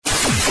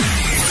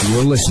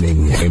You're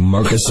listening to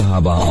Marcus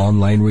Sahaba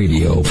Online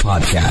Radio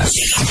Podcast.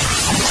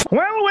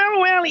 Well,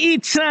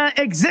 it's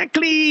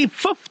exactly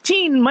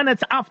 15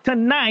 minutes after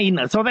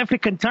 9 South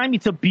African time.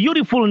 It's a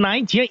beautiful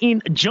night here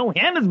in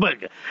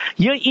Johannesburg,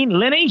 here in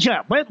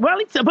Lenasia. Well,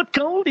 it's a bit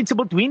cold, it's a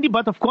bit windy,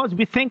 but of course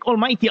we thank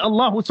Almighty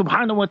Allah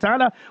subhanahu wa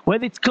ta'ala.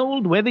 Whether it's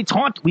cold, whether it's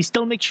hot, we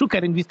still make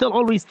shukr, and we still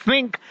always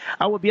thank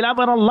our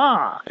beloved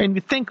Allah, and we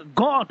thank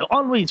God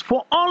always,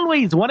 for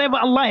always, whatever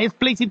Allah has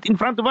placed it in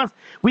front of us,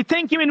 we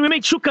thank Him and we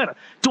make shukr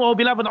to our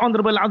beloved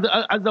Honorable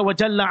Azza wa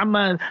Jalla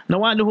Amma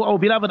Nawaluhu, our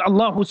beloved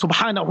Allah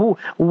subhanahu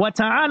wa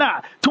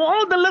ta'ala. To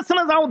all the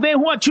listeners out there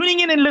who are tuning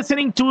in and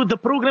listening to the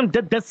program,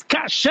 the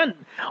discussion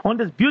on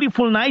this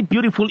beautiful night,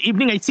 beautiful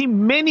evening. I see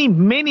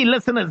many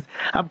listeners.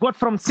 I've got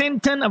from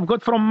Senton, I've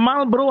got from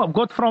Marlborough, I've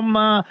got from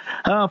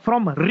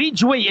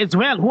Ridgeway as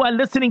well, who are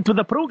listening to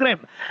the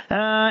program.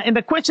 And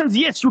the questions,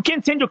 yes, you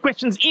can send your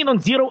questions in on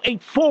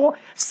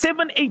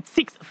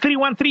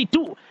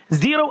 084-786-3132.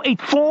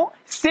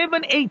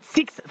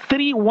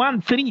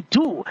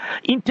 084-786-3132.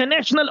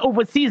 International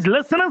overseas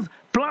listeners,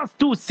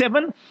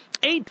 +27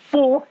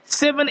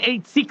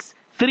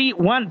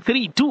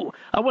 84-786-3132.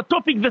 Our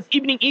topic this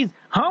evening is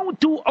how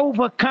to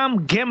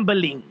overcome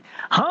gambling.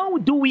 How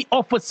do we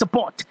offer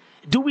support?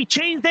 Do we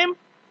change them?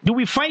 Do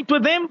we fight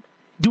with them?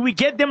 Do we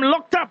get them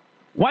locked up?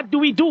 What do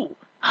we do?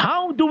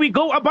 How do we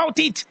go about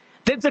it?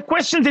 That's the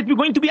question that we're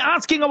going to be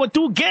asking our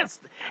two guests,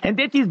 and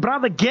that is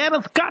Brother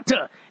Gareth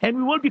Carter, and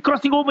we will be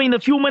crossing over in a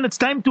few minutes'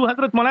 time to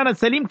Hazrat Maulana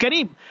Salim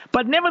Kareem.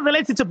 But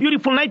nevertheless, it's a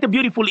beautiful night, a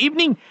beautiful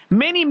evening.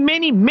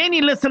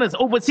 Many listeners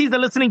overseas are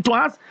listening to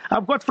us.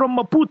 I've got from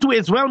Maputo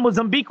as well,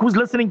 Mozambique, who's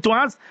listening to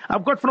us.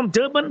 I've got from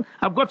Durban.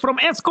 I've got from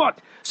Escort.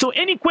 So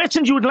any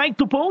questions you would like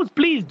to pose,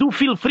 please do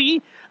feel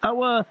free.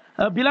 Our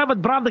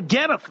beloved Brother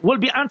Gareth will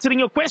be answering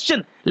your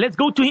question. Let's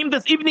go to him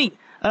this evening.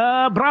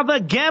 Brother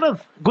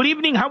Gareth, good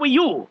evening. How are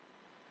you?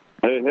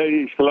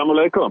 Hey, Assalamu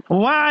alaikum.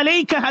 Wa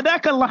alayka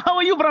hadakallah. How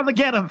are you, Brother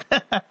Gareth?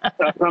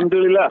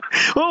 Alhamdulillah.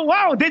 Oh,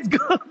 wow, that's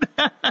good.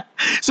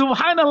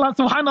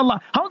 Subhanallah.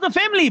 How's the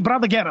family,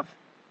 Brother Gareth?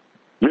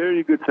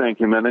 Very good, thank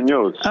you, man. And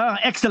yours?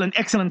 Excellent.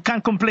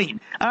 Can't complain.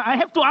 I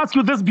have to ask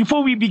you this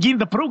before we begin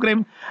the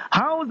program.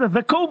 How's the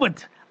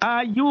COVID?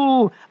 Are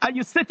you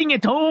sitting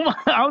at home?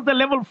 How's the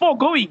level 4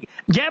 going,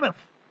 Gareth?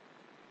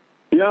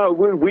 Yeah,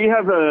 we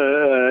have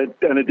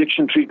an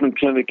addiction treatment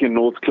clinic in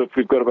Northcliffe.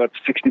 We've got about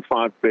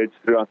 65 beds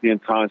throughout the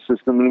entire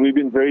system, and we've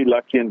been very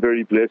lucky and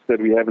very blessed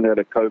that we haven't had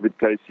a COVID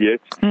case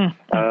yet.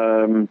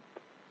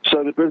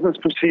 So the business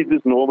proceeds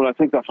as normal. I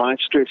think the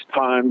high-stress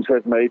times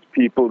have made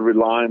people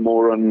rely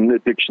more on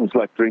addictions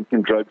like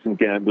drinking, drugs, and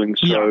gambling.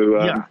 So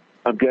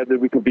I'm glad that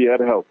we could be able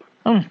to help.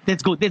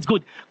 That's good.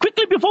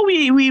 Quickly, before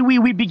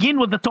we begin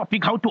with the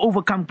topic, how to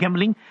overcome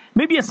gambling,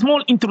 maybe a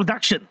small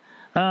introduction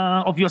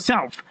of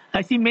yourself.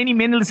 I see many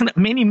listeners.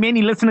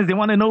 They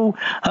want to know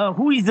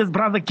who is this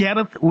Brother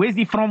Gareth? Where's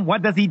he from?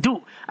 What does he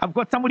do? I've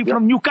got somebody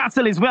from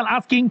Newcastle as well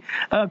asking,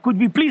 could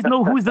we please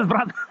know who is this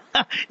brother?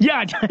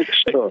 Yeah.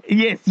 Sure.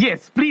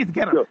 Yes. Please,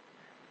 Gareth. Sure.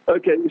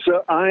 Okay,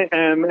 so I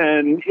am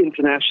an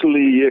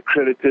internationally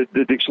accredited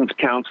addictions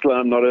counselor.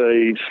 I'm not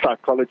a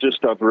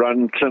psychologist. I've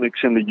run clinics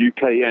in the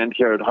UK and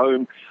here at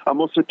home.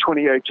 I'm also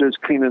 28 years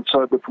clean and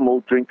sober from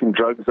all drink and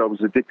drugs. I was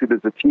addicted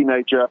as a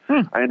teenager.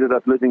 I ended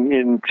up living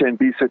in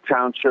Tembisa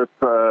Township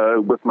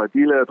with my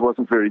dealer. It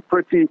wasn't very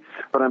pretty,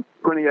 but I'm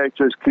 28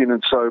 years clean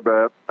and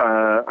sober.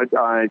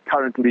 I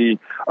currently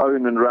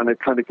own and run a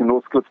clinic in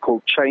Northcliffe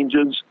called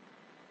Changes.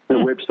 The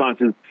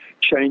website is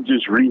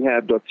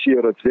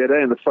changesrehab.co.za,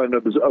 and the phone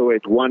number is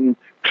 081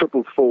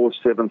 444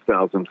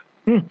 7000.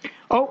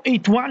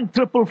 081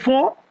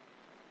 444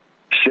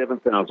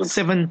 7000.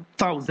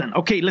 7,000.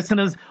 Okay,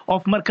 listeners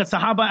of Marcus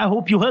Sahaba, I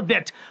hope you heard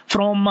that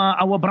from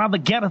our brother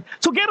Gareth.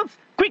 So Gareth,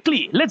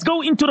 quickly, let's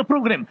go into the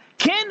program.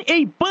 Can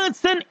a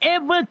person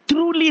ever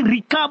truly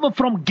recover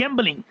from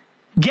gambling?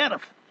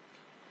 Gareth.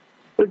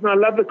 Listen, I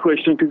love the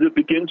question because it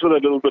begins with a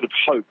little bit of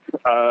hope.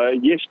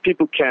 Yes,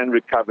 people can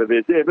recover.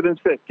 There's evidence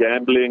that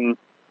gambling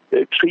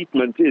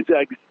treatment is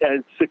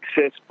as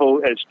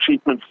successful as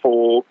treatment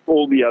for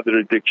all the other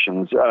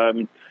addictions.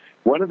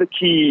 One of the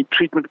key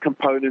treatment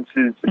components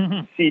is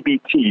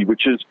CBT,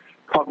 which is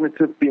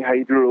cognitive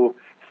behavioral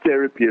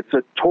therapy. It's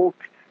a talk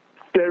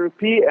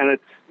therapy, and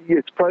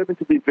it's proven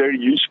to be very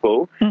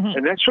useful.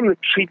 And that's from the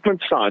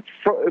treatment side.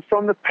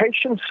 From the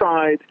patient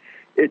side,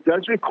 it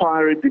does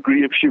require a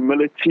degree of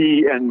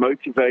humility and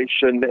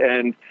motivation,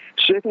 and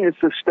certainly a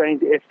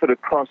sustained effort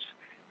across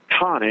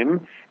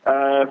time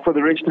for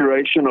the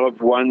restoration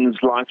of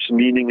one's life's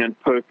meaning and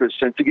purpose,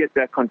 and to get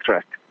back on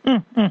track.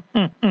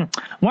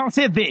 Well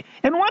said there.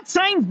 And what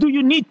signs do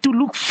you need to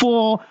look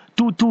for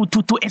to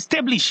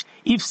establish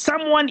if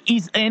someone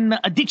is an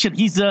addiction,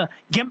 he's a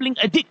gambling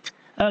addict?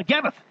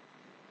 Gareth?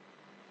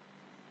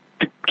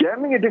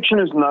 Gambling addiction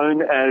is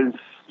known as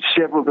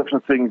several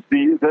different things.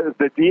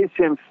 The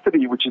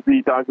DSM-3, which is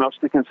the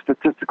Diagnostic and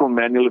Statistical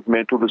Manual of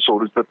Mental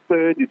Disorders, the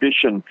third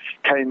edition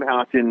came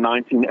out in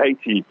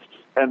 1980,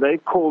 and they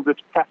called it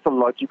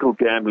pathological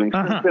gambling.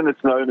 Since then,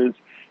 it's known as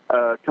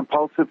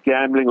compulsive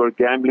gambling or a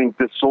gambling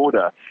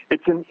disorder.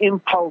 It's an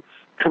impulse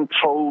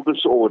control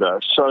disorder.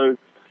 So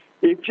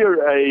if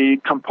you're a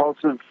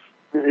compulsive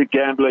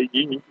gambler,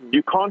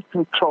 you can't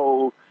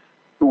control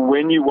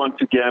when you want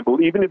to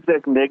gamble, even if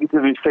there's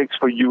negative effects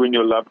for you and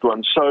your loved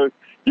ones. So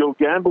you'll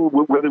gamble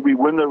whether we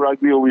win the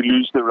rugby or we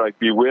lose the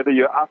rugby, whether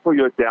you're up or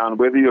you're down,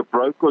 whether you're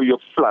broke or you're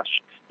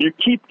flush. You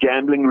keep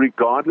gambling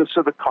regardless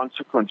of the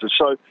consequences.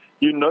 So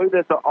you know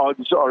that the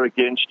odds are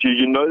against you.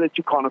 You know that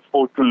you can't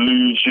afford to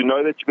lose. You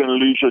know that you're going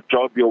to lose your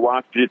job, your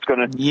wife. It's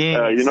going to.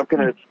 Yes. You're not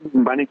going to have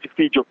money to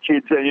feed your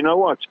kids. And you know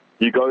what?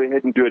 You go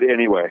ahead and do it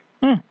anyway.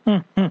 To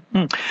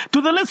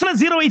the listener,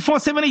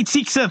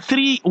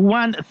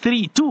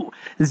 084-786-3132.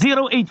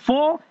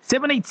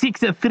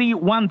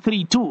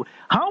 084-786-3132.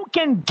 How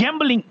can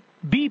gambling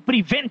be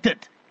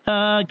prevented,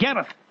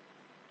 Gareth?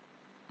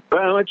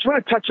 Well, I just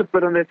want to touch a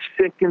bit on that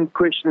second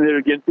question there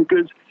again,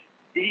 because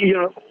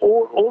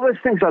all those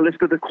things I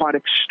listed are quite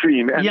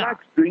extreme. And like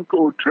drink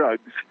or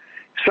drugs,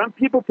 some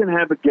people can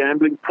have a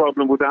gambling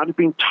problem without it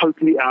being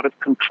totally out of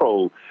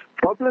control.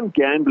 Problem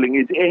gambling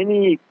is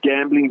any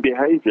gambling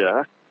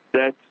behavior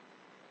that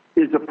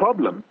is a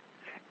problem.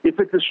 If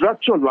it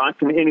disrupts your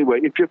life in any way,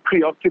 if you're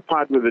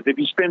preoccupied with it, if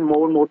you spend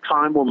more and more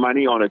time or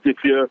money on it,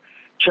 if you're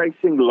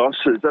chasing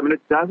losses, I mean,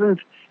 it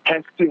doesn't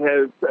have to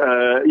have,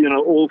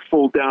 all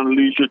fall down,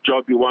 lose your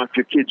job, your wife,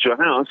 your kids, your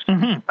house.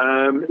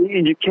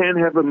 You can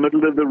have a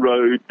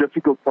middle-of-the-road,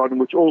 difficult problem,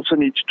 which also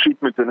needs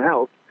treatment and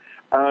help.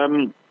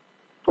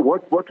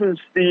 What was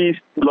the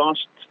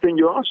last thing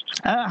you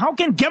asked? How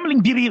can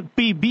gambling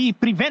be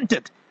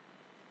prevented?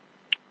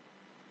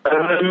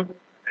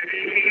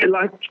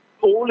 Like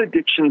all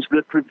addictions,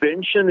 the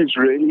prevention is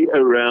really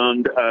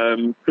around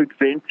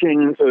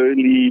preventing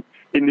early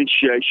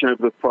initiation of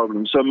the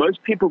problem. So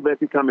most people that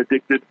become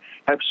addicted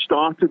have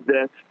started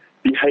that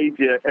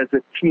behavior as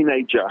a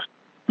teenager.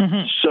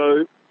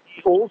 So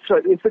also,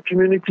 if the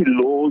community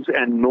laws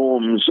and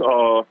norms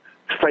are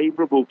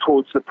favorable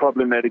towards the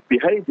problematic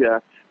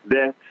behavior,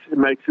 that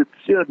makes it,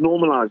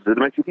 normalizes it. It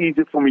makes it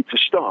easier for me to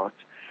start.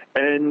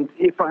 And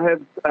if I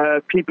have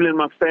people in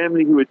my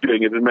family who are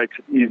doing it, it makes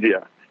it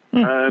easier.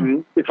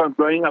 If I'm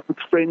growing up with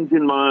friends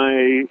in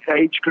my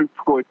age group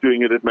who are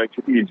doing it, it makes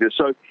it easier.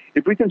 So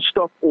if we can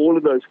stop all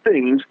of those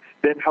things,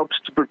 that helps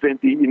to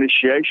prevent the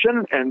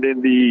initiation and then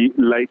the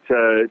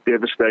later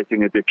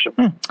devastating addiction.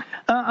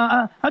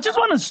 I just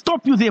want to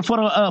stop you there for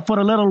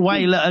a little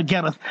while,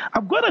 Gareth.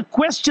 I've got a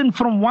question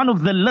from one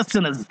of the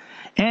listeners,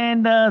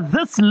 and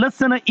this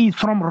listener is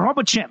from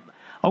Robertsham.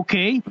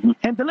 Okay,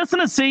 and the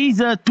listener says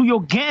to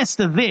your guest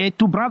there,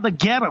 to Brother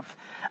Gareth,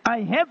 I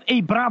have a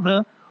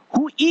brother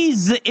who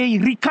is a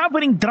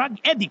recovering drug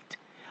addict.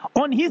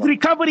 On his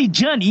recovery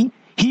journey,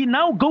 he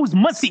now goes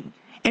missing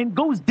and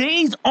goes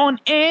days on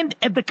end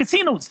at the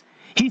casinos.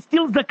 He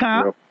steals the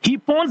car, he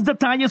pawns the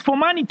tires for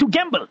money to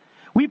gamble.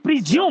 We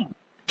presume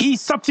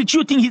he's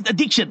substituting his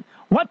addiction.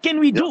 What can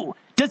we do?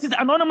 This is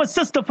anonymous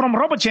sister from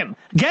Robertsham.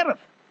 Gareth.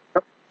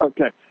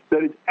 Okay.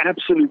 That is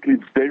absolutely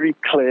very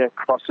clear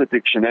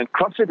cross-addiction. And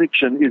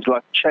cross-addiction is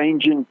like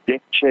changing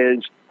deck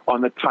chairs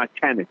on the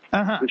Titanic.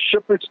 The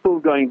ship is still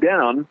going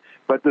down,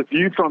 but the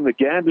view from the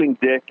gambling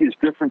deck is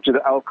different to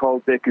the alcohol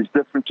deck, is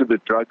different to the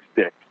drugs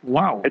deck.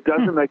 Wow. It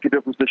doesn't make a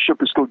difference. The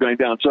ship is still going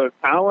down. So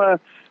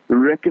our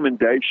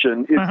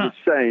recommendation is the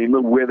same,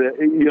 whether,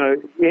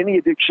 any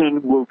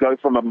addiction will go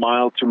from a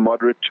mild to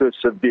moderate to a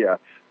severe.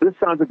 This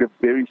sounds like a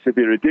very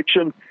severe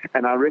addiction,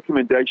 and our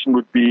recommendation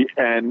would be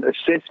an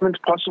assessment,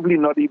 possibly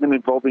not even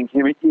involving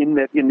him in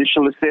that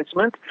initial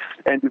assessment,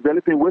 and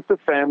developing with the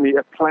family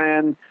a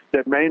plan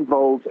that may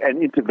involve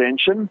an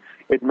intervention.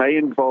 It may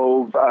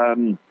involve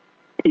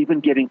even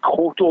getting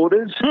court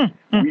orders.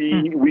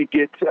 We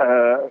get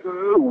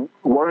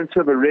warrants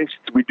of arrest.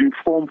 We do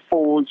Form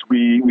 4s.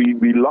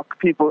 We lock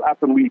people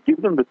up, and we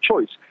give them the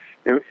choice.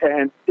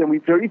 And we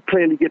very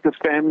clearly get the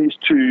families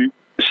to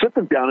sit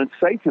them down and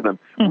say to them,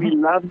 we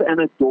love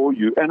and adore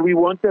you, and we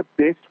want the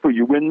best for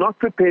you. We're not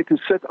prepared to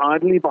sit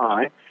idly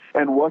by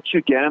and watch you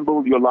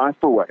gamble your life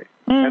away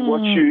and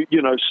watch you,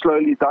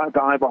 slowly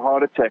die of a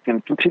heart attack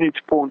and continue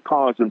to pawn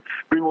cars and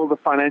bring all the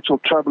financial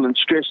trouble and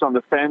stress on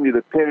the family,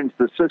 the parents,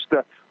 the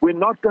sister. We're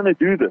not going to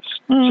do this.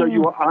 So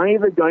you are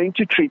either going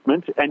to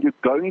treatment and you're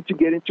going to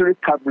get into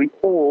recovery,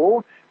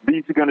 or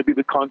these are going to be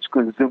the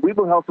consequences. And we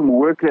will help them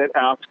work that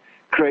out,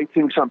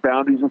 creating some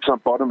boundaries and some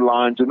bottom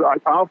lines. And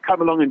I'll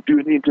come along and do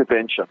an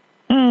intervention.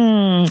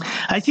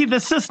 I see the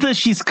sister,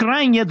 she's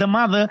crying at the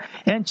mother,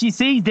 and she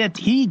says that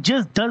he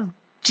just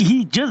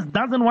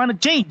doesn't want to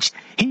change.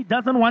 He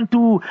doesn't want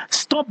to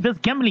stop this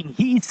gambling.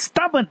 He is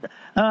stubborn,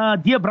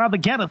 dear Brother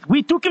Gareth.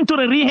 We took him to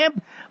the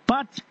rehab,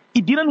 but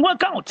it didn't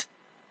work out.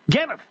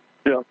 Gareth.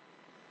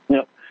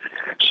 Yeah.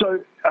 So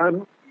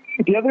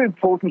the other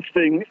important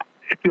thing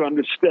to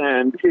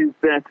understand is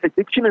that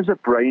addiction is a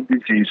brain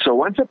disease. So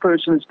once a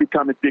person has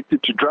become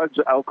addicted to drugs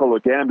or alcohol or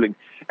gambling,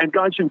 and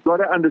guys, you've got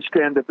to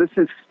understand that this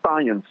is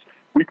science.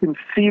 We can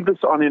see this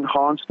on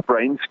enhanced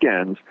brain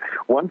scans.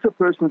 Once a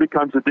person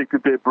becomes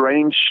addicted, their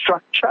brain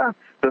structure,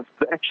 the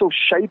actual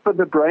shape of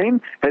the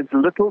brain has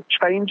little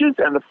changes,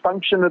 and the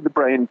function of the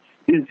brain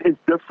is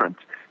different.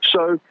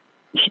 So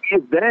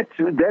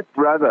that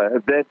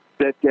brother,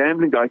 that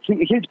gambling guy,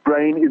 his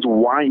brain is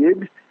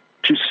wired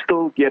to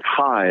still get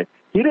high.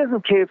 He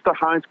doesn't care if the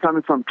high is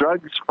coming from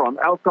drugs, from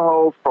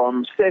alcohol,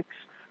 from sex,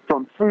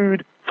 from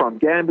food, from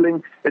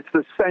gambling. It's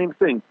the same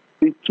thing.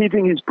 He's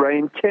keeping his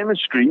brain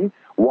chemistry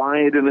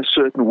wired in a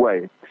certain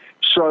way.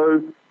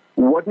 So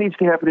what needs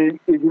to happen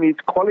is he needs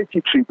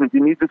quality treatment. He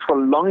needs it for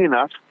long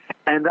enough.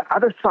 And the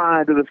other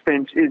side of the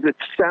fence is it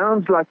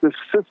sounds like the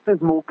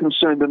sister's more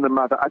concerned than the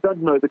mother. I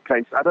don't know the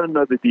case. I don't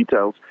know the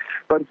details.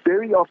 But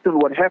very often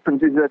what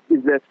happens is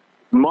that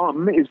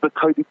mom is the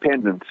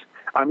codependent.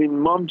 I mean,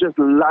 mom just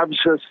loves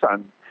her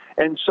son.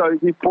 And so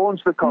he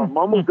pawns the car.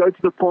 Mom will go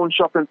to the pawn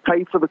shop and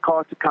pay for the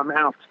car to come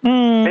out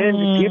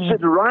and gives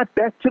it right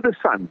back to the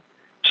son.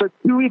 So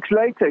 2 weeks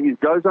later, he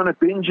goes on a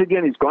binge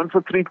again. He's gone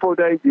for 3-4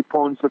 days. He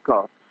pawns the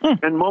car.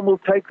 And mom will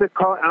take the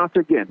car out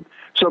again.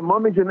 So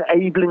mom is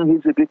enabling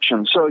his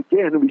addiction. So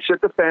again, we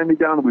sit the family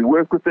down, we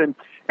work with them.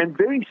 And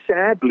very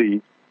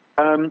sadly,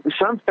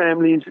 some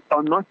families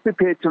are not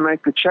prepared to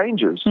make the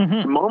changes.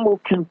 Mom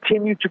will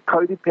continue to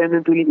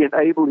codependently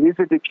enable his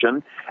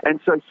addiction, and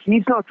so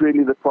he's not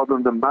really the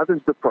problem, the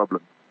mother's the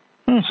problem.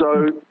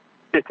 So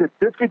it's a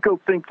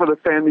difficult thing for the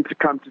family to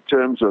come to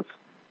terms with.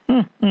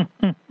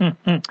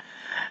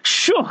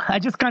 Sure, I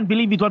just can't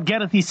believe it what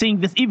Gareth is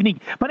saying this evening.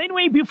 But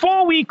anyway,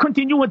 before we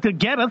continue with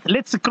Gareth,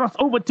 let's cross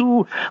over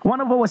to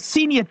one of our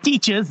senior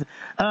teachers.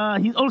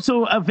 He's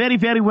also a very,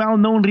 very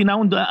well-known,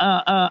 renowned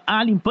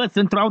alim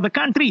person throughout the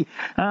country,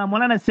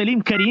 Maulana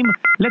Salim Karim.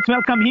 Let's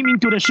welcome him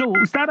into the show.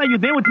 Ustad, are you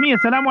there with me?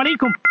 Assalamu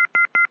alaikum.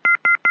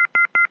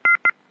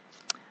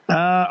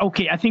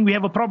 Okay, I think we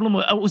have a problem.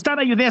 Ustad,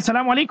 are you there?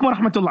 Assalamu alaikum wa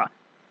rahmatullah.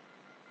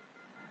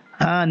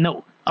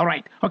 No. All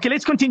right. Okay,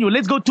 let's continue.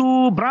 Let's go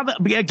to Brother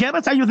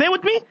Gareth. Are you there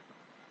with me?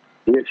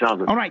 Yes,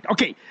 Alvin. All right.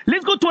 Okay.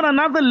 Let's go to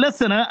another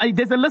listener.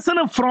 There's a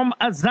listener from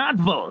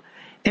Azadville.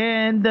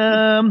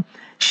 And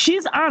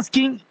she's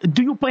asking,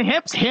 do you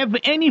perhaps have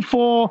any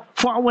for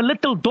our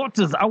little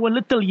daughters, our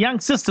little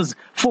young sisters,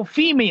 for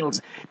females?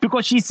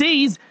 Because she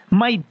says,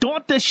 my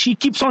daughter, she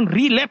keeps on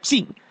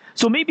relapsing.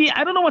 So maybe,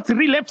 I don't know what's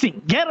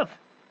relapsing. Gareth?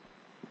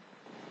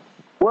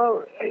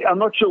 Well, I'm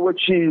not sure what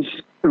she's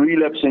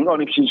relapsing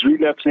on. If she's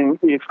relapsing,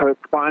 if her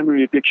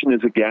primary addiction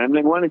is a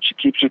gambling one and she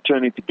keeps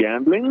returning to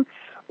gambling,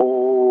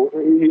 or,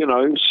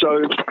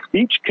 so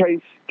each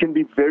case can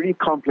be very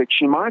complex.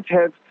 She might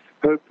have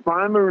her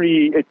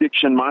primary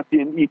addiction might be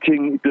an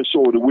eating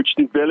disorder, which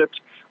developed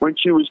when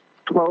she was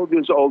 12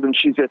 years old and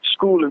she's at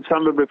school, and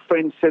some of her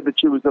friends said that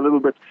she was a little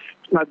bit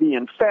chubby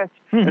and fat,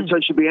 and so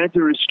she began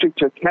to restrict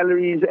her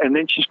calories, and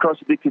then she's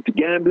cross-addicted to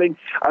gambling.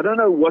 I don't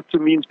know what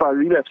it means by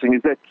relapsing.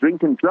 Is that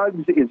drink and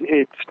drugs? Is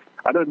it?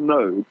 I don't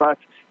know. But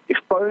if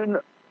phone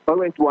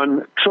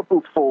 081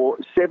 444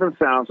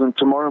 7000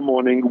 tomorrow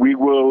morning, we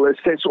will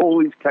assess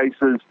all these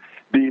cases.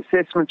 The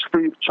assessment's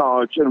free of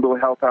charge, and we'll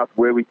help out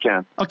where we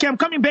can. Okay, I'm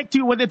coming back to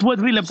you with that word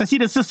relapse. I see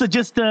the sister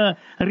just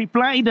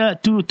replied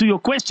to your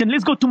question.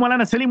 Let's go to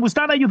Maulana Salim.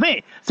 Ustad, are you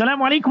there?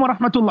 Assalamu alaikum wa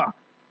rahmatullah.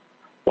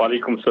 Wa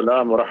alaikum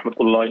salam wa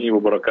rahmatullahi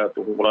wa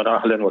barakatuh.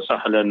 Maulana ahlan wa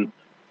sahlan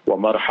wa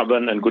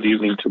marhaban, and good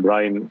evening to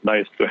Brian.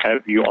 Nice to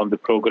have you on the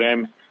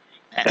program.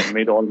 And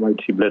may the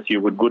Almighty bless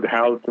you with good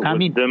health,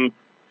 wisdom,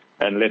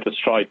 and let us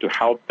try to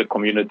help the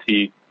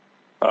community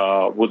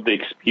with the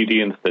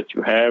experience that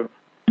you have.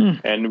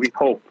 And we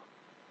hope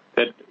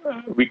that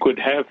we could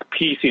have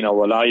peace in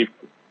our life.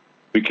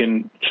 We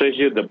can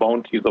treasure the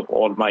bounties of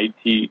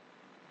Almighty,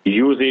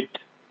 use it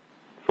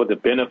for the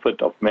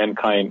benefit of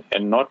mankind,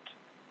 and not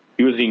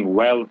using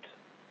wealth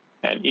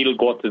and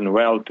ill-gotten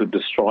wealth to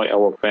destroy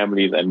our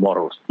families and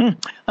morals.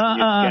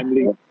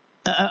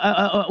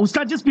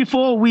 Ustad, just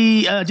before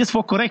we, just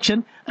for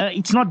correction,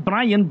 it's not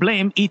Brian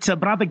Blame, it's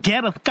Brother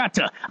Gareth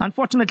Carter.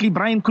 Unfortunately,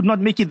 Brian could not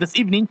make it this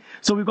evening,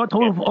 so we got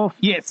hold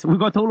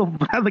of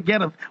Brother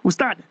Gareth.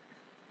 Ustad.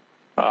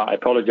 I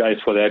apologize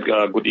for that.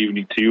 Good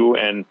evening to you,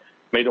 and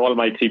may the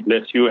Almighty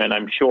bless you. And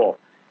I'm sure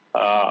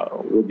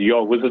with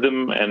your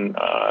wisdom and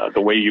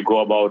the way you go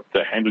about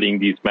handling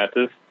these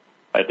matters,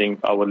 I think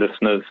our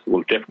listeners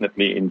will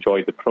definitely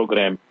enjoy the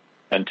program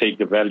and take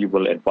the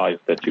valuable advice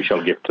that you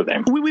shall give to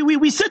them.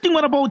 We're sitting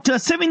with about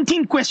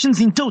 17 questions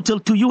in total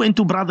to you and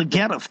to Brother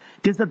Gareth.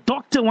 There's a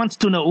doctor wants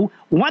to know,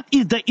 what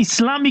is the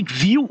Islamic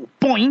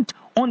viewpoint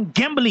on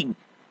gambling?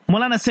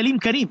 Maulana Salim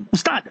Karim.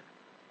 Ustad.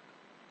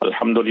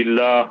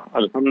 Alhamdulillah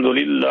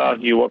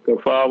wa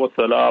kafa wa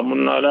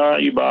salamun ala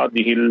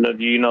ibadihi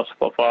alladhina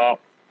asfafa.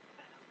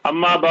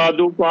 Amma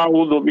ba'du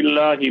fa'udhu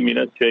billahi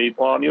minash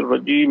shaitanir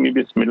rajim.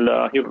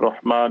 Bismillahir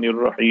rahmanir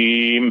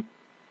rahim.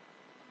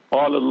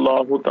 قال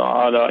الله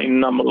تعالى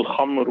إنما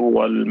الخمر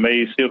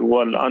والميسر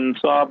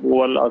والأنصاب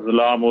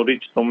والأزلام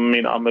رجس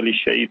من عمل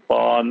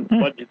الشيطان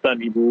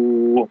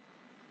فاجتنبوه.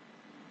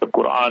 The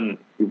Quran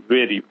is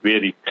very,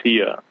 very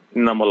clear.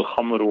 إنما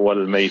الخمر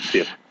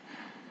والميسر.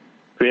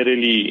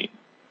 Verily,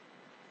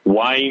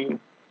 wine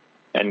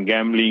and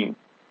gambling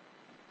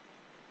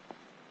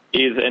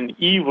is an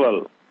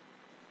evil.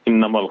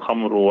 إنما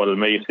الخمر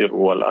والميسر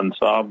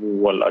والأنصاب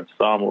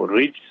والأجسام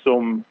رجس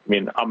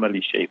من عمل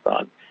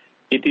الشيطان.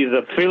 It is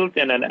a filth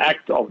and an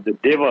act of the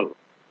devil.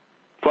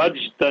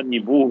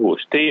 فاجتنبوه,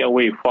 stay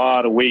away,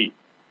 far away,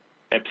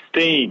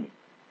 abstain.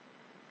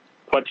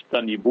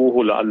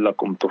 فاجتنبوه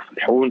لعلكم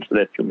تفلحون, so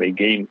that you may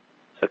gain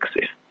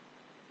success.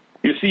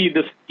 You see,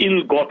 this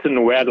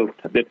ill-gotten wealth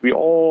that we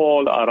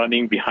all are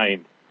running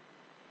behind,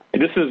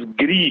 and this is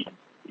greed.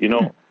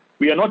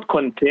 We are not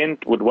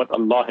content with what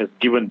Allah has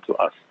given to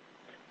us.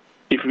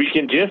 If we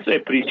can just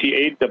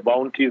appreciate the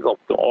bounties of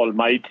the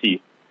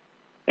Almighty,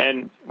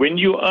 and when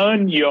you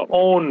earn your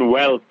own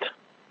wealth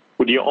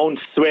with your own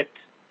sweat,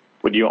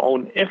 with your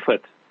own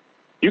effort,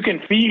 you can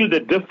feel the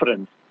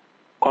difference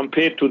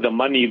compared to the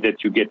money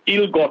that you get,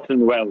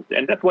 ill-gotten wealth,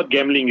 and that's what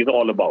gambling is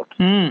all about.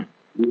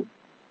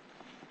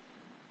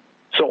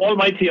 So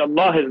Almighty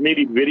Allah has made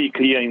it very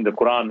clear in the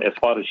Quran as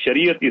far as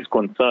Shariat is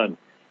concerned.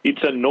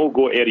 It's a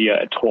no-go area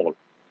at all.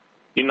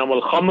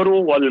 إِنَّمَا الْخَمْرُ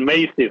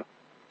وَالْمَيْسِرُ,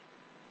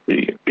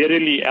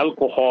 verily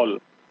alcohol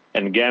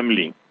and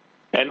gambling,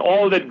 and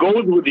all that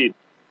goes with it,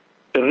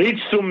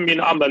 رِجْسٌ مِّنْ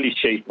عَمَلِ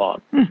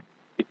الشَّيْطَانِ.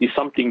 It is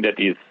something that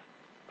is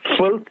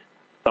filth,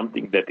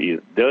 something that is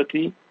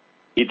dirty.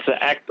 It's an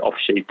act of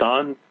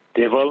shaitan,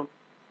 devil.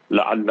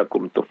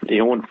 لَعَلَّكُمْ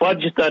تُفْلِحُونَ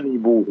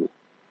فَاجْتَنِبُوهُ,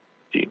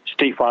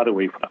 stay far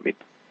away from it.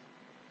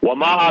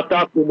 وَمَا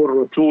آتَاكُمُ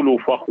الرَّسُولُ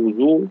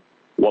فَخُذُوهُ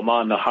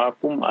وَمَا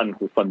نَهَاكُمْ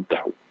عَنْهُ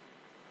فَانْتَهُوا.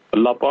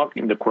 Allah Pak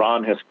in the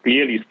Quran has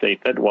clearly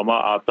stated,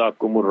 وَمَا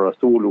آتَاكُمُ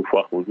الرَّسُولُ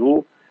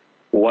فَخُذُوهُ,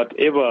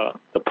 whatever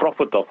the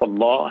Prophet of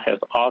Allah has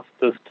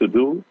asked us to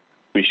do,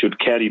 we should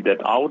carry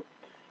that out.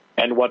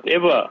 And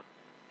whatever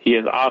he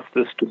has asked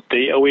us to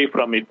stay away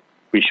from it,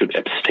 we should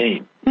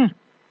abstain.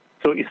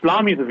 So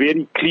Islam is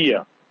very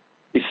clear.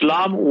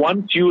 Islam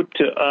wants you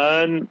to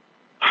earn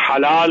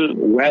halal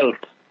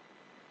wealth.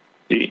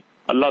 See,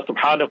 Allah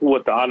subhanahu wa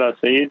ta'ala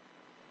says,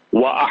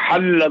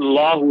 وَأَحَلَّ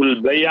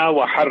اللَّهُ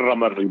الْبَيْعَ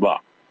وَحَرَّمَ الرِّبَى.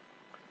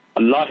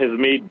 Allah has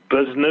made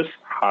business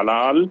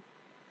halal,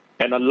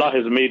 and Allah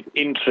has made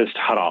interest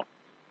haram.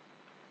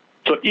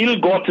 So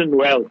ill-gotten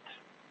wealth,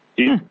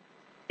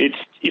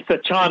 it's a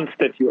chance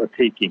that you are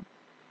taking.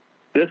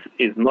 This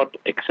is not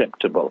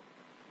acceptable.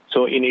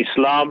 So in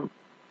Islam,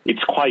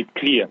 it's quite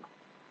clear.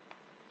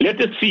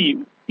 Let us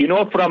see,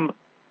 from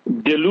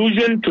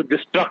delusion to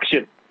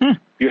destruction,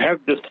 you have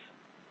this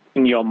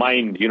in your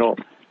mind,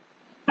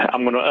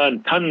 I'm going to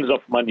earn tons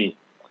of money.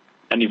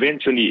 And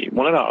eventually,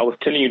 Maulana, I was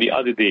telling you the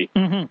other day,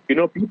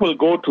 people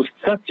go to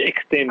such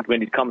extent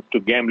when it comes to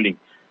gambling.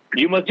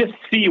 You must just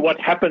see what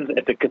happens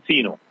at the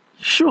casino.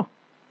 Sure.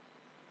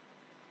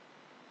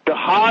 The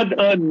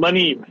hard-earned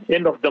money,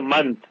 end of the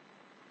month,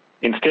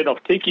 instead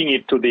of taking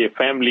it to their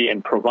family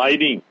and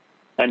providing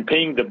and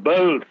paying the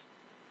bills,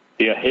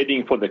 they are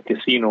heading for the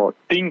casino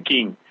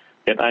thinking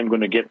that I'm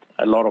going to get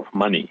a lot of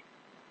money.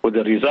 With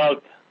the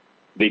result,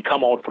 they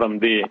come out from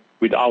there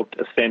without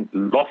a cent,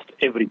 lost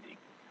everything.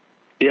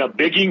 They are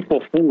begging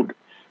for food.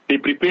 They're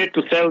prepared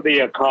to sell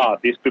their car.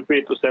 They're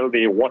prepared to sell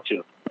their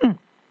watches.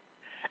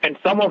 And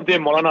some of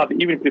them, Maulana, are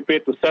even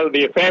prepared to sell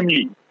their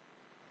family.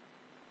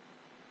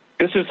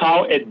 This is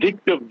how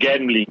addictive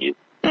gambling is.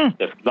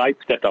 The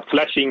lights that are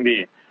flashing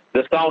there,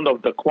 the sound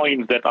of the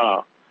coins that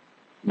are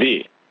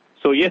there.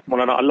 So yes,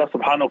 Maulana, Allah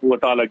subhanahu wa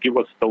ta'ala give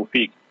us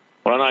tawfiq.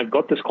 Maulana, I've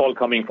got this call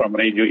coming from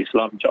Radio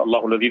Islam,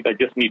 inshallah. I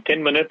just need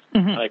 10 minutes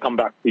and I come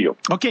back to you.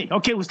 Okay,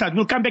 Ustad.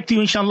 We'll come back to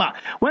you, inshallah.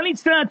 Well,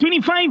 it's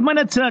 25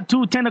 minutes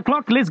to 10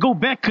 o'clock. Let's go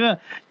back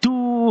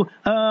to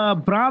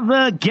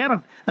Brother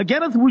Gareth.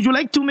 Gareth, would you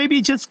like to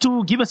maybe just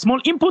to give a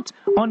small input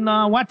on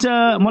what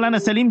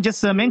Maulana Salim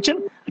just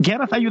mentioned?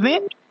 Gareth, are you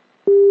there?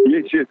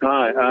 Yes,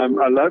 hi.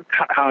 I loved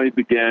how he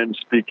began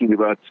speaking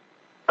about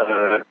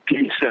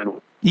peace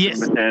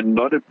and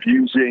not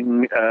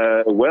abusing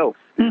wealth.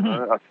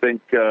 I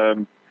think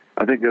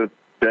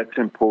that's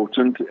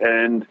important.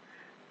 And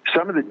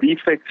some of the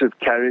defects of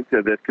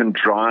character that can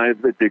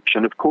drive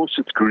addiction, of course,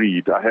 it's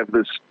greed. I have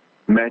this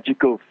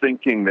magical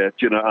thinking that,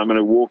 I'm going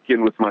to walk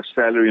in with my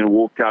salary and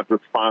walk out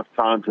with 5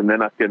 times, and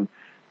then I can,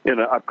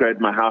 upgrade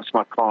my house,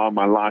 my car,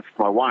 my life,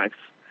 my wife.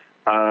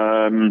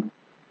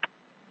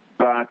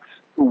 But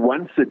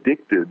once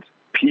addicted,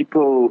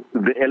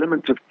 the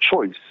element of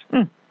choice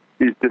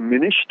is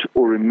diminished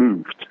or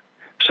removed.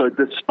 So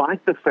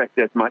despite the fact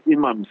that my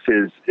imam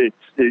says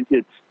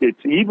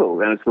it's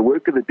evil and it's the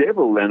work of the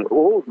devil, and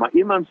all my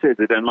imam says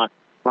it, and my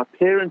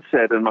parents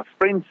said, and my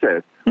friends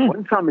said,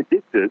 once I'm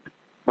addicted,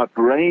 my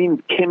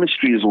brain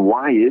chemistry is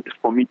wired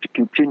for me to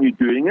continue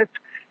doing it,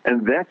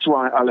 and that's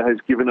why Allah has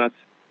given us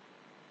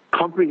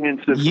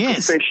comprehensive,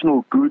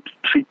 professional, good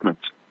treatment.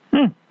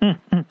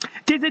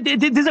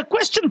 There's a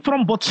question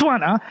from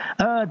Botswana.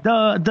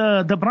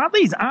 The brother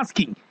is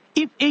asking,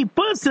 if a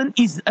person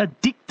is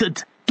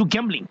addicted to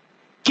gambling,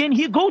 can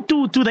he go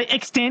to the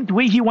extent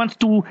where he wants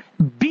to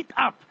beat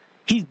up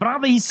his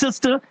brother, his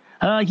sister,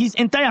 his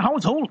entire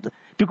household?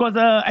 Because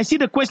I see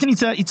the question,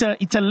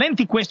 it's a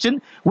lengthy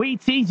question where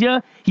it says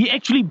here he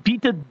actually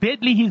beat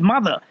badly his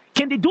mother.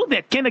 Can they do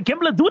that? Can a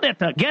gambler do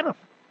that, Gareth?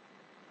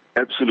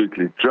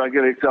 Absolutely. Drug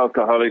addicts,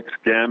 alcoholics,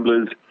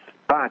 gamblers.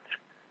 But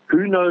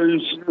who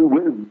knows?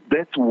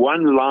 That's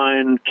one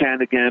line.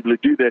 Can a gambler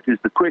do that is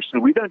the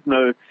question. We don't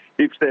know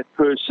if that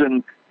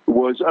person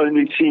was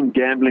only seen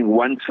gambling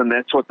once, and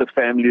that's what the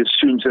family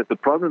assumes that the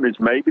problem is.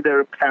 Maybe they're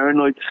a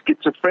paranoid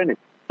schizophrenic.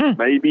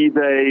 Maybe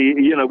they,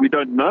 we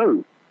don't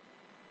know.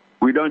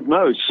 We don't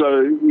know.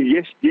 So,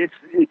 yes,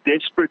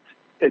 desperate,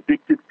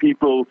 addicted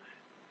people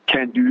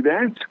can do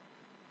that,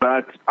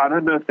 but I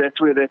don't know if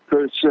that's where that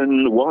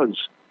person was.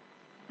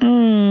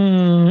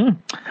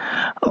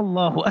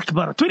 Allahu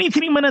Akbar.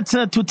 23 minutes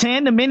to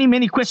 10.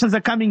 Many questions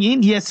are coming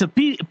in. Yes,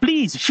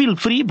 please feel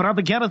free.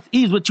 Brother Gareth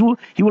is with you.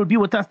 He will be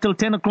with us till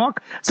 10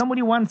 o'clock.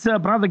 Somebody wants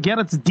Brother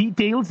Gareth's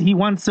details. They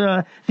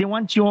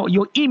want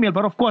your email.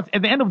 But of course,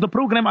 at the end of the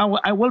program,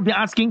 I will be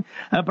asking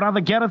Brother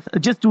Gareth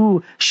just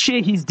to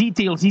share his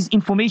details, his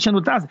information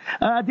with us.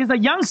 There's a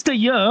youngster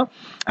here.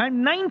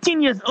 I'm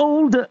 19 years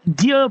old,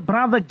 dear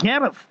Brother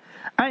Gareth.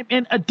 I'm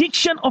an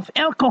addiction of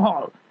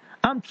alcohol.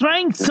 I'm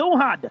trying so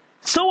hard,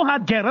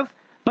 Gareth,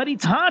 but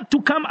it's hard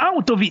to come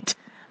out of it.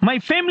 My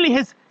family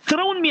has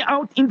thrown me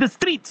out in the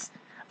streets.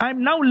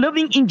 I'm now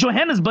living in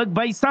Johannesburg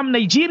by some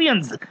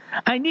Nigerians.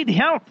 I need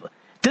help.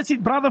 This is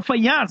Brother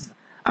Fayaz.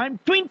 I'm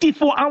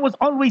 24 hours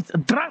always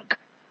drunk.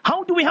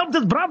 How do we help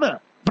this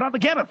Brother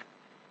Gareth?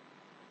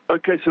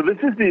 Okay, so this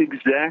is the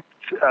exact,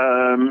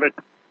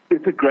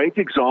 it's a great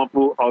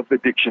example of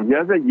addiction.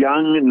 Here's a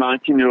young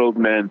 19-year-old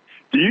man.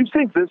 Do you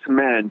think this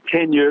man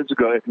 10 years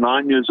ago at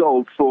 9 years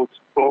old thought,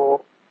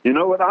 you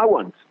know what I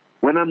want?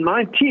 When I'm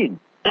 19,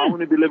 I want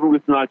to be living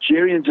with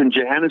Nigerians in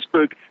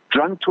Johannesburg,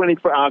 drunk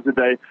 24 hours a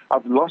day.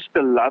 I've lost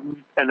the love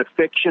and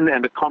affection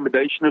and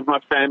accommodation of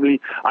my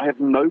family. I have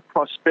no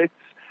prospects.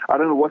 I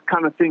don't know what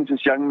kind of things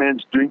this young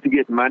man's doing to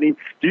get money.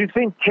 Do you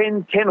think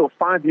 10 or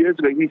 5 years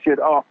ago he said,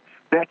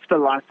 that's the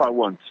life I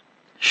want?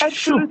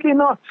 Absolutely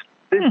not.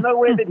 There's no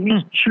way that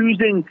he's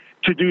choosing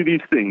to do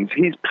these things.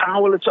 He's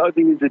powerless over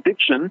his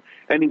addiction,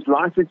 and his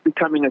life is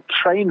becoming a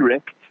train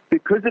wreck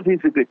because of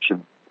his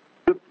addiction.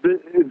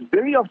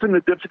 Very often the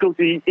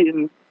difficulty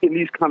in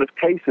these kind of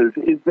cases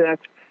is that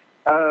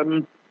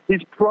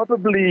he's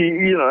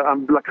probably,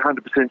 I'm like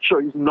 100%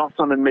 sure he's not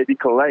on a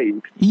medical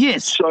aid.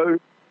 Yes. So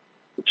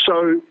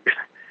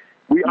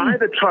we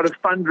either try to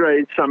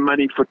fundraise some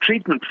money for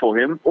treatment for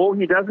him, or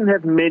he doesn't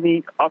have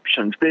many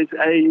options. There's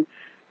a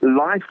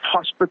Life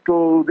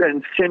Hospital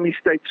and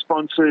semi-state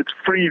sponsored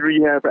free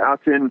rehab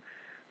out in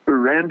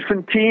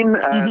Randfontein.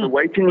 The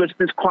waiting list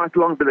is quite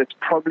long, but that's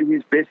probably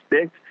his best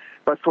bet.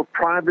 But for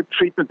private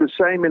treatment, the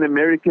same in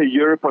America,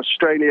 Europe,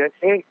 Australia,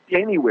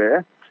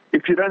 anywhere,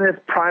 if you don't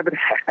have private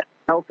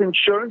health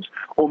insurance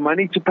or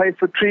money to pay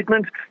for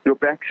treatment, your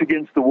back's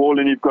against the wall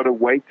and you've got to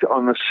wait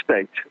on the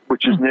state,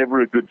 which is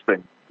never a good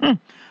thing.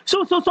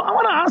 So I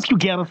want to ask you,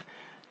 Gareth,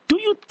 do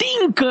you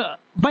think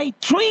by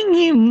throwing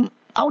him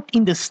out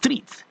in the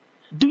streets,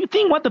 do you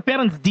think what the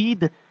parents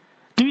did,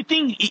 do you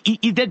think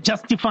is that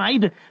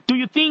justified? Do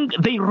you think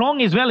they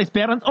wrong as well as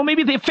parents, or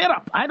maybe they're fed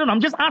up? I don't know. I'm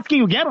just asking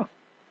you, Gareth.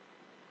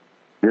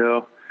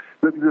 Yeah,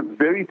 this is a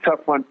very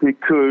tough one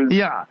because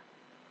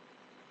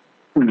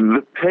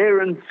the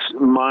parents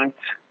might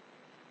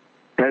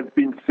have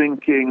been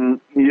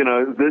thinking, he's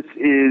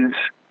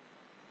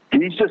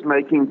just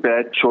making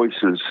bad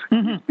choices.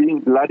 He's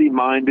being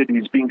bloody-minded.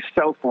 He's being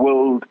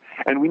self-willed.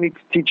 And we need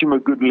to teach him a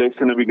good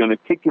lesson, and we're going to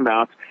kick him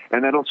out,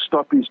 and that'll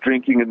stop his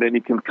drinking, and then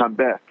he can come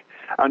back.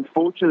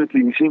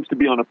 Unfortunately, he seems to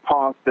be on a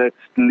path that's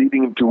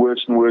leading him to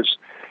worse and worse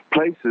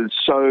places.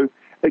 So,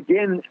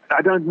 again,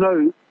 I don't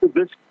know.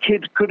 This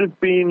kid could have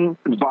been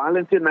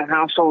violent in the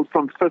household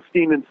from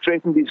 15 and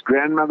threatened his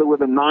grandmother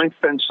with a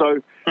knife, and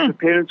so the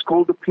parents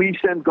called the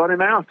police and got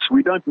him out.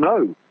 We don't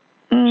know.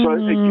 So,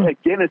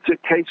 again, it's a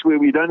case where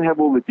we don't have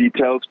all the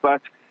details,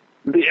 but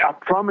I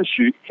promise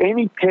you,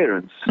 any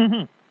parents,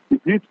 if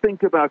you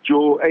think about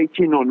your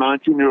 18 or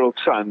 19-year-old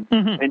son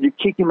and you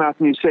kick him out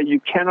and you say, you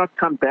cannot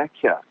come back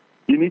here,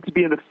 you need to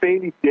be in a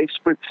fairly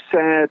desperate,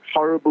 sad,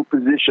 horrible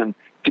position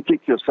to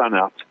kick your son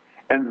out.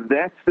 And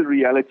that's the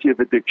reality of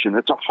addiction.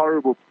 It's a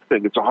horrible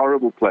thing. It's a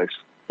horrible place.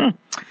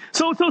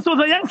 So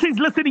the youngster is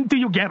listening to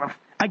you, Gareth.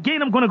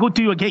 Again, I'm going to go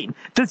to you again.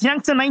 This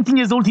youngster, 19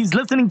 years old, he's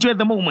listening to you at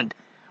the moment.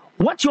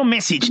 What's your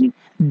message?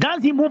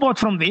 Does he move out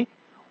from there?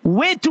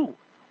 Where to?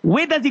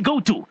 Where does he go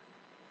to?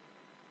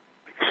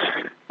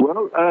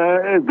 Well,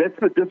 that's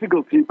the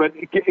difficulty, but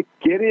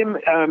get him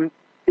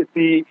at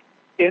the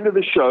end of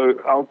the show.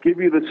 I'll give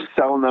you the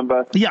cell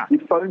number. Yeah. He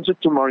phones it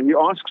tomorrow. He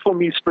asks for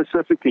me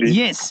specifically.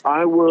 Yes.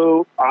 I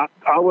will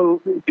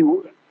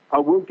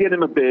get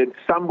him a bed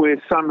somewhere,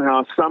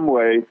 somehow, some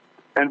way,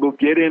 and we'll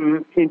get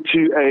him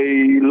into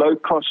a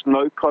low-cost,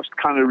 no-cost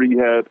kind of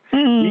rehab.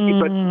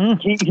 But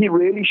he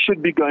really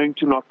should be going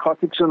to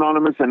Narcotics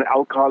Anonymous and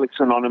Alcoholics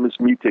Anonymous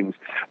meetings.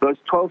 Those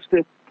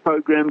 12-step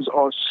programs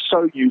are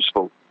so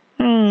useful.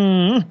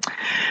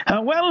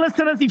 Well,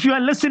 listeners, if you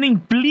are listening,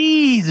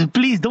 please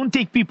don't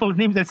take people's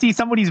names. I see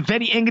somebody's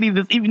very angry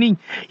this evening.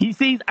 He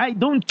says, I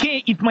don't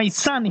care if my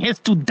son has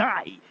to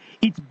die.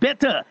 It's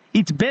better.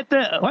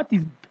 What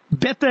is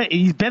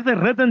better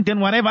ridden than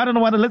whatever. I don't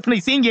know what the listener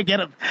is saying here,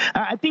 Gareth.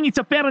 I think it's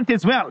apparent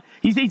as well.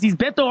 He says he's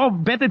better off,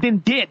 better than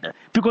dead,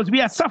 because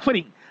we are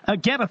suffering.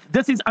 Gareth,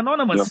 this is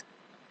anonymous.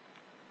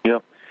 Yeah.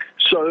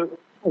 So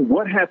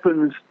what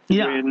happens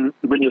when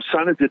your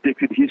son is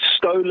addicted? He's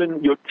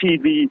stolen your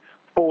TV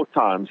 4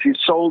 times. He's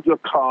sold your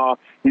car.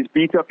 He's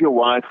beat up your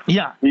wife.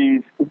 Yeah.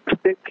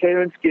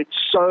 Parents get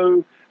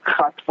so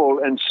hurtful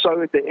and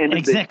so at the end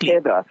of their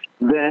tether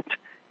that,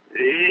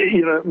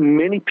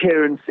 many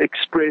parents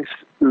express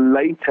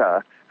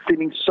later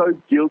feeling so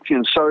guilty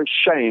and so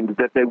ashamed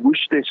that they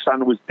wish their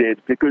son was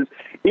dead, because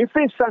if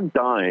their son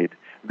died,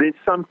 there's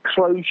some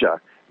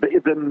closure.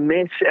 The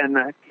mess and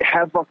the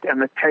havoc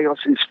and the chaos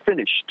is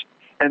finished.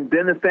 And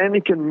then the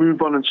family can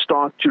move on and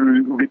start to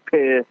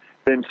repair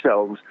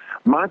themselves.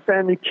 My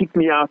family kicked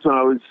me out when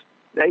I was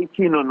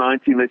 18 or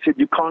 19. They said,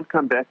 you can't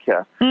come back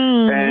here.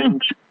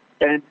 And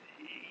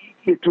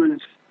it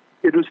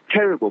was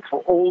terrible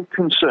for all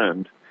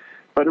concerned.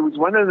 But it was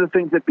one of the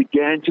things that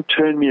began to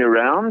turn me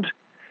around.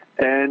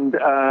 And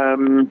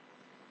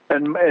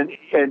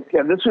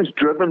this was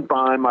driven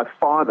by my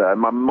father.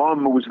 My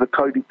mom was the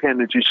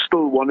codependent. She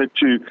still wanted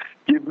to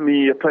give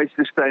me a place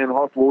to stay and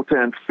hot water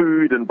and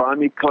food and buy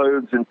me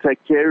clothes and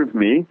take care of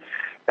me.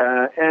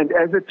 And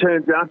as it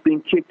turns out,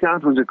 being kicked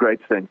out was a great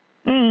thing.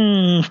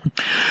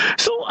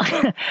 So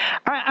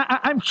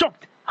I'm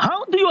shocked.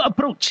 How do you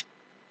approach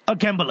a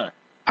gambler?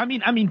 I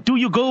mean, do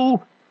you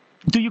go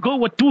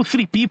with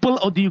 2-3 people,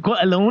 or do you go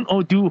alone,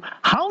 or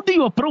how do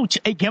you approach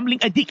a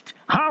gambling addict?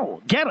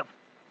 How, Gareth?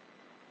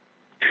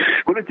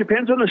 Well, it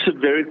depends on the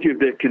severity of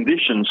their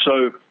condition.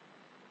 So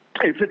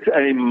if it's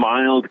a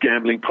mild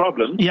gambling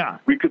problem,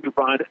 we could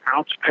provide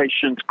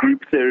outpatient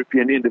group therapy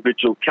and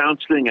individual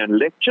counseling and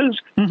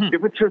lectures.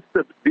 If it's a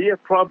severe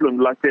problem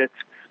like that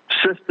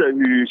sister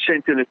who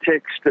sent in a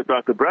text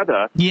about the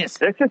brother,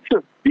 that's a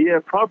severe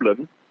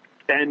problem.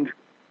 And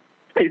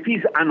if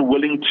he's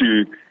unwilling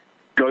to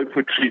go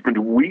for treatment,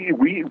 we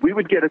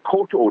would get a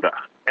court order,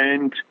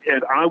 and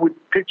I would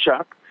pitch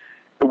up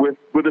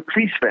with a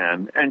police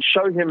van and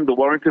show him the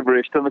warrant of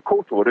arrest and the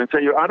court order and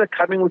say, you're either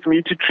coming with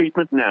me to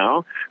treatment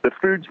now, the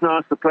food's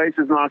nice, the place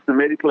is nice, the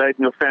medical aid and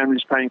your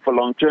family's paying for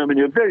long term and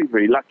you're very,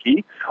 very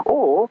lucky,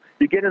 or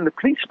you get in the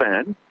police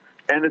van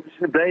and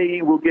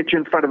they will get you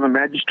in front of a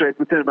magistrate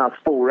within about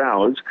 4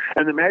 hours,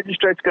 and the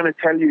magistrate's going to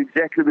tell you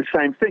exactly the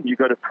same thing. You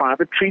go to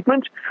private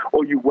treatment,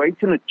 or you wait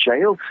in a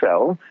jail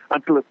cell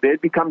until a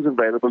bed becomes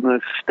available in a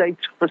state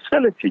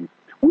facility.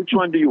 Which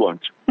one do you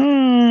want?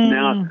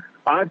 Now,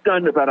 I've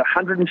done about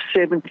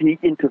 170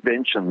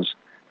 interventions.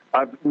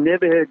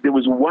 There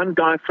was one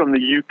guy from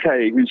the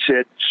UK who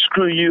said,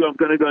 screw you, I'm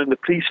going to go in the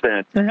police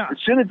van. As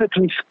soon as the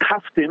police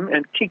cuffed him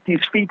and kicked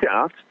his feet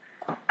out,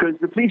 because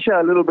the police are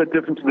a little bit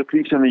different to the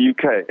police in the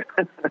UK,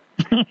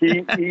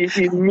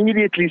 he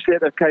immediately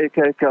said, okay,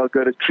 I'll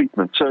go to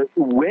treatment. So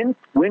when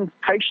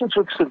patients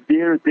with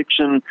severe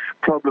addiction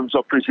problems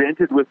are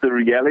presented with the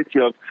reality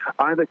of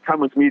either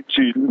come with me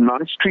to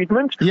nice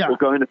treatment or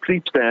go in a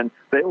police van,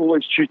 they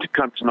always choose to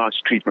come to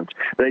nice treatment.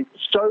 They're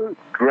so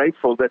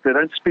grateful that they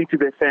don't speak to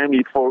their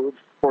family for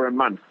a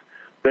month.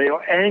 They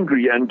are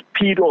angry and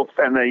peed off,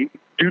 and they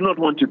do not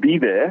want to be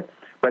there,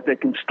 but they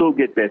can still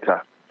get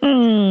better.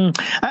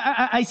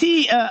 I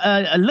see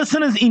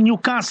listeners in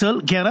Newcastle,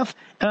 Gareth,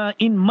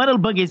 in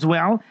Middelburg as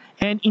well,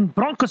 and in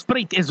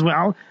Bronkhorstspruit as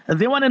well.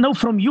 They want to know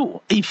from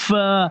you if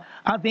are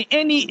there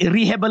any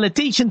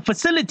rehabilitation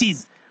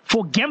facilities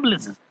for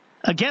gamblers,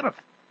 Gareth?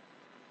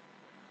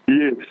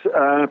 Yes,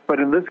 but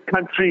in this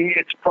country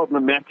it's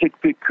problematic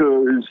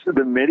because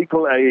the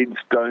medical aids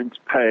don't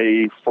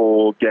pay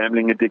for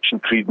gambling addiction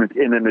treatment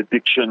in an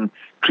addiction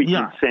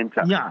treatment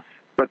center.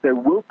 But they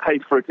will pay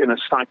for it in a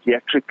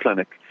psychiatric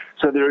clinic.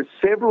 So there are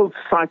several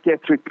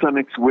psychiatric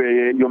clinics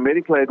where your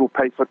medical aid will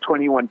pay for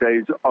 21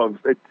 days of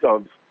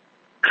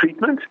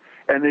treatment,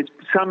 and there's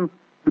some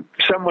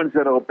ones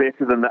that are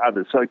better than the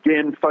others. So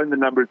again, phone the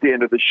number at the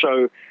end of the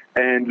show,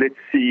 and let's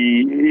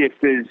see if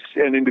there's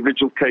an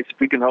individual case, if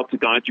we can help to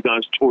guide you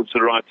guys towards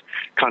the right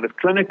kind of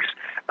clinics.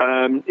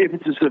 If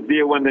it's a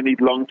severe one, they need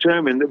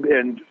long-term,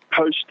 and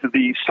post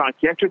the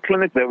psychiatric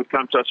clinic, they would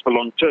come to us for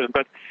long-term.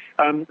 But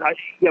I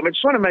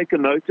just want to make a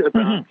note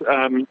about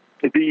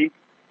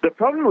the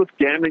problem with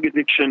gambling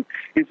addiction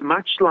is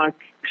much like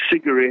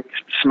cigarette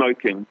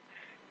smoking.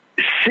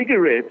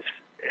 Cigarettes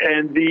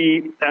and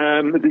the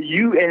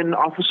UN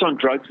Office on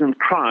Drugs and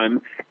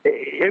Crime,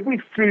 every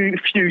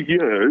few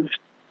years,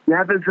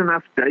 gathers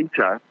enough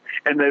data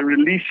and they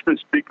release this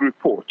big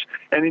report.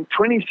 And in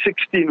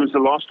 2016 was the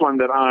last one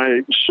that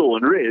I saw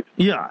and read.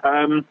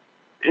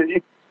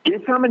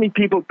 Guess how many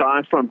people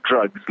died from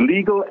drugs,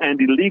 legal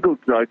and illegal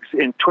drugs,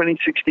 in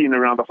 2016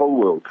 around the whole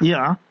world?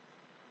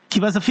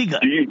 Give us a figure.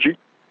 Can you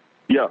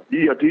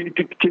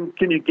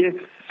guess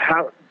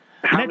how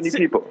many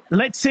people?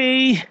 Let's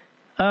say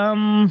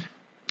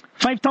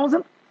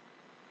 5,000?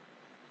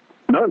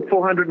 No,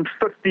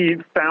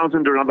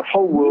 450,000 around the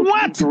whole world,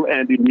 legal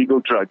and illegal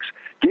drugs.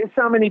 Guess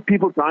how many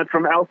people died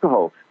from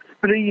alcohol?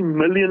 3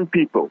 million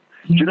people.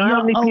 Do you know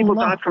how many people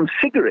died from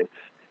cigarettes?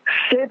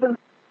 7.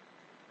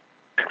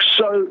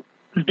 So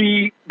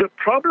the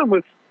problem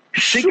with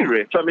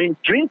cigarettes, I mean,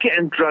 drink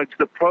and drugs,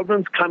 the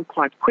problems come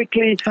quite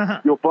quickly.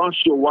 Your boss,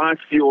 your wife,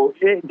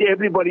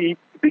 everybody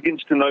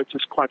begins to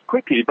notice quite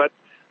quickly. But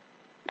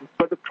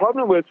the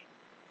problem with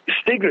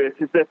cigarettes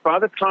is that by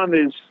the time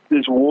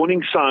there's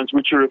warning signs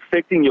which are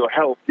affecting your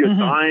health, you're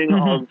dying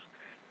of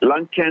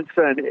lung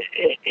cancer and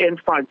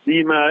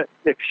emphysema,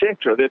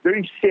 etc. They're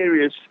very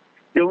serious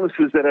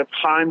illnesses that have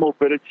high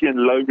morbidity and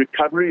low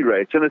recovery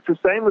rates. And it's the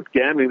same with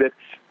gambling, that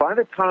by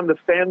the time the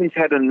family's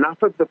had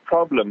enough of the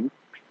problem,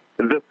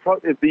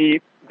 the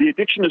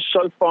addiction is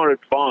so far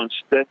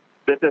advanced that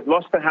they've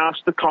lost the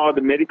house, the car, the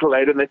medical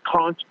aid, and they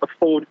can't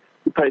afford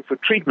to pay for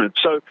treatment.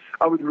 So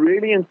I would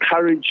really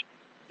encourage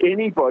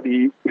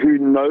anybody who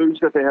knows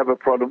that they have a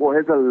problem or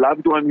has a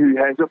loved one who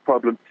has a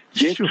problem,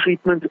 get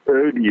treatment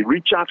early.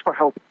 Reach out for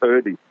help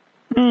early.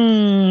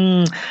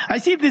 I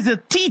see there's a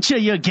teacher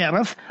here,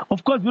 Gareth.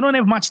 Of course, we don't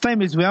have much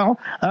time as well.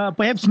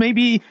 Perhaps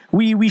maybe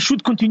we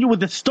should continue with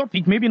this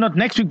topic. Maybe not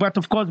next week, but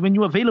of course, when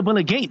you're available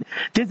again.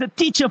 There's a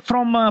teacher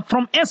from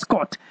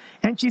Escort,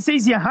 and she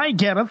says here, "Hi,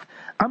 Gareth.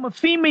 I'm a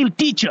female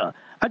teacher.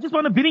 I just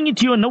want to bring it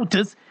to your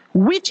notice.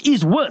 Which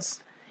is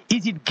worse?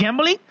 Is it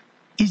gambling?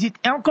 Is it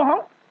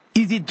alcohol?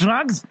 Is it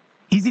drugs?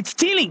 Is it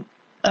stealing?"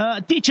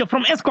 Teacher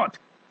from Escort,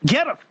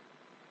 Gareth.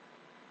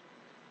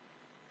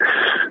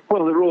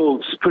 Well, they're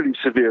all pretty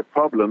severe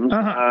problems.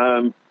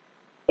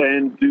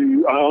 And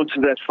do I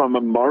answer that from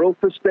a moral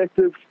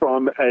perspective,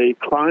 from a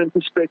client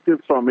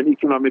perspective, from an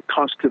economic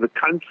cost to the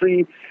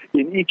country,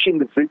 in each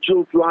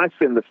individual's life,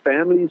 in the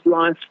family's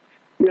life?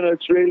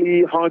 It's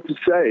really hard to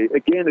say.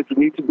 Again, it would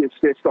need to be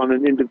assessed on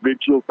an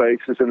individual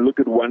basis and look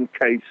at one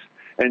case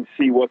and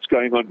see what's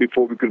going on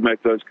before we could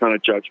make those kind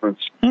of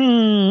judgments.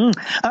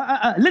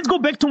 Let's go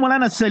back to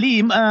Maulana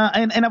Salim,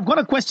 and I've got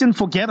a question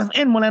for Gareth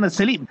and Maulana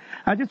Salim.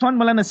 I just want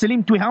Maulana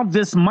Salim to help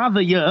this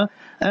mother here.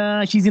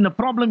 She's in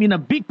a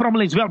big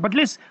problem as well. But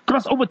let's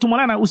cross over to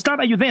Maulana. Ustad,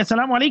 are you there?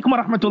 Assalamu alaikum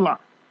wa rahmatullah.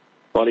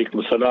 Wa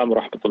alaikum assalam wa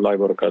rahmatullahi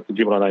wa barakatuh.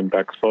 Jibran, I'm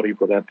back. Sorry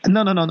for that.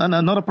 No,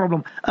 not a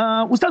problem.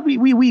 Ustad,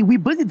 we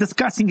busy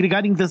discussing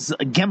regarding this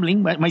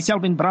gambling,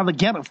 myself and brother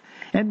Gareth,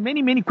 and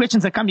many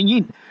questions are coming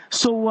in.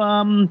 So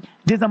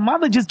there's a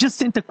mother just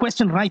sent a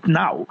question right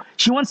now.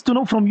 She wants to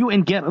know from you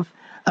and Gareth,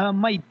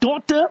 my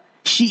daughter,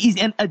 she is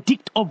an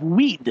addict of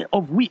weed.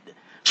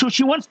 So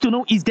she wants to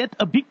know, is that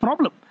a big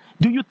problem?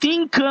 Do you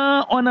think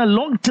on a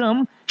long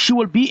term she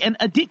will be an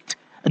addict?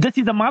 This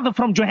is a mother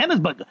from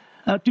Johannesburg.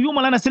 To you,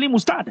 Maulana Salim,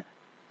 Ustad.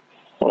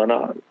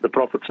 The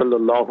Prophet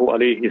sallallahu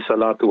alayhi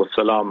salatu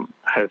wasalam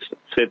has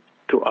said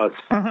to us,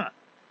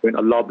 when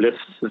Allah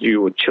blesses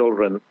you with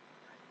children,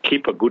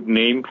 keep a good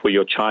name for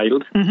your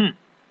child,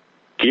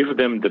 give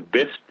them the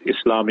best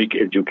Islamic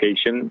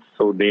education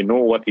so they know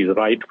what is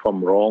right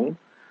from wrong,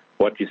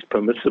 what is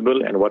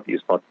permissible and what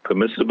is not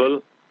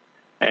permissible,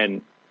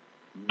 and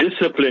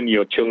discipline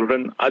your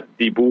children.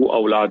 Addibu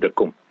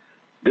awladakum.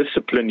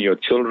 Discipline your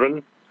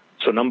children.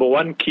 So number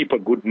one, keep a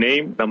good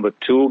name. Number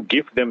two,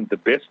 give them the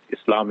best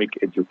Islamic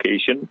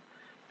education.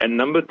 And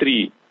number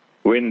three,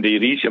 when they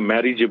reach a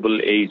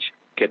marriageable age,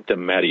 get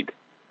them married.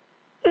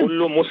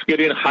 Kullu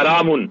muskirin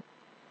haramun.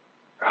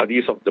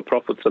 Hadith of the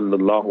Prophet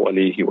sallallahu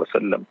alaihi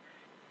wasallam.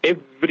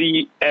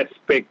 Every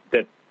aspect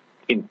that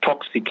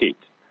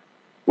intoxicates,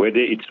 whether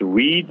it's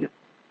weed,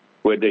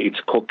 whether it's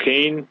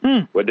cocaine,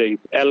 whether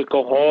it's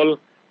alcohol,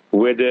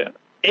 whether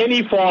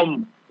any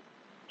form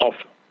of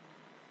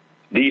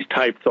these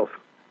types of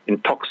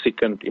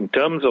intoxicant in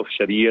terms of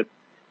Shariat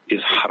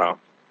is haram.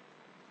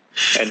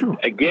 And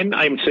again,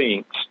 I'm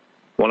saying,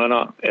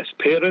 Maulana, as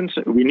parents,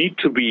 we need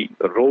to be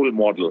a role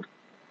model.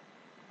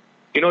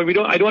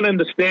 I don't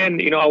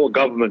understand, our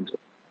government,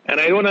 and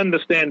I don't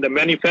understand the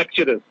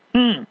manufacturers.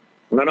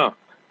 No.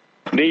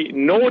 They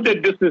know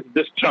that this is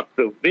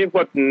destructive. They've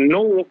got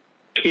no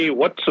care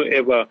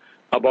whatsoever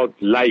about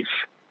life,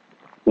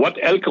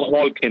 what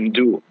alcohol can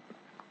do,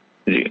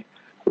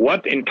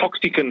 what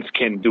intoxicants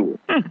can do.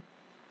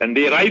 And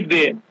they right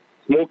there,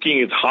 smoking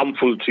is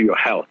harmful to your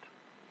health.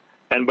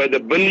 And by the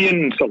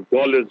billions of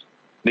dollars,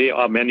 they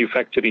are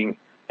manufacturing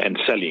and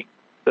selling.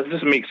 Does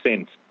this make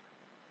sense?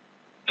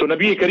 So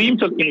Nabi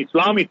Kareem in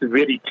Islam, it is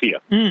very clear.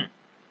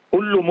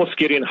 Kullu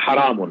muskirin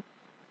haramun.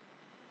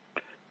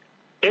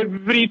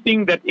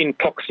 Everything that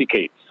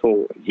intoxicates.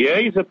 So here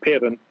is a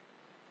parent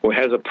who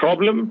has a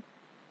problem,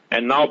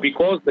 and now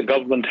because the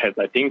government has,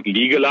 I think,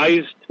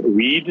 legalized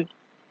weed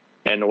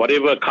and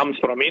whatever comes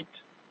from it,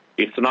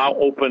 it's now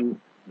open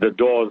the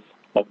doors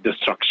of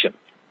destruction.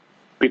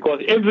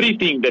 Because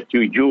everything that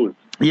you use,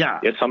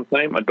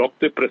 sometimes a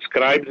doctor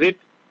prescribes it,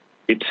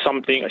 it's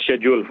something, a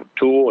Schedule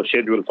 2 or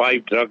Schedule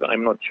 5 drug,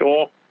 I'm not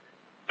sure.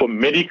 For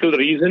medical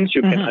reasons,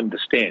 you can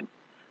understand.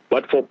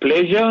 But for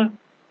pleasure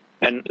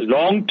and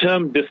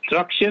long-term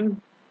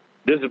destruction,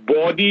 this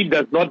body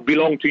does not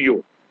belong to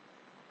you.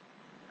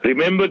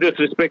 Remember this,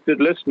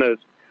 respected listeners,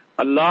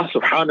 Allah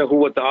subhanahu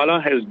wa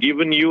ta'ala has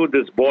given you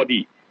this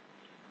body.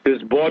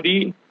 This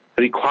body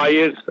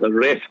requires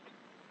rest.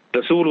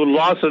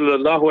 Rasulullah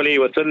sallallahu alayhi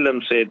wa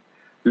sallam said,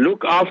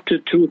 look after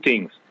two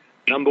things.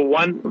 Number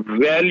one,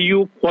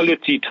 value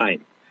quality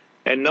time.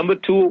 And number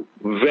two,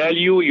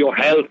 value your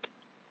health.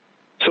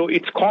 So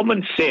it's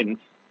common sense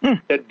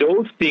that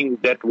those things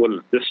that will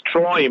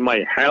destroy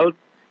my health,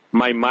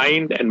 my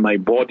mind, and my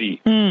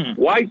body,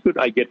 why should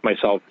I get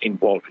myself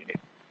involved in it?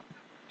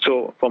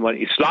 So from an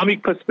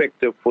Islamic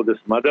perspective for this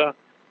mother,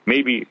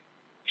 maybe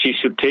she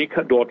should take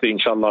her daughter,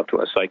 inshallah,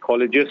 to a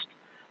psychologist.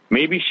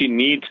 Maybe she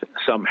needs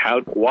some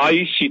help. Why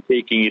is she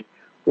taking it?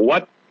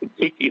 What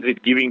kick is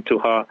it giving to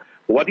her?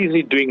 What is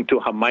it doing to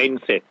her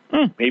mindset?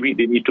 Maybe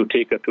they need to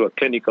take her to a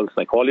clinical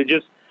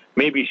psychologist.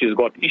 Maybe she's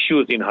got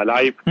issues in her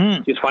life.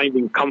 She's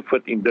finding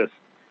comfort in this.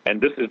 And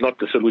this is not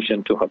the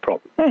solution to her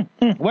problem.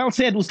 Well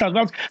said, Ustaz.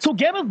 Well, so,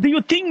 Gareth, do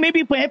you think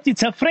maybe perhaps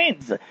it's her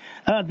friends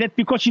that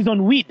because she's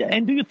on weed?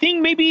 And do you think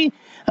maybe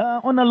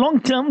on a long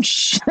term,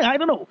 I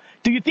don't know,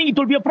 do you think it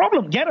will be a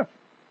problem, Gareth?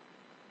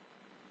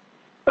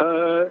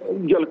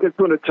 Yeah, look, I just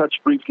want to touch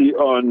briefly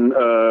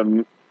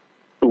on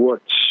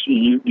what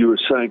you were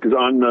saying, because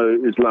I'm no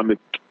Islamic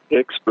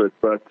expert,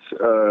 but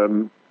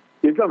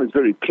Islam is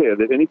very clear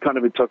that any kind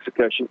of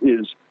intoxication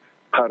is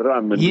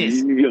haram. And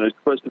you're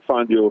supposed to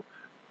find your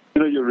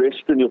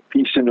rest and your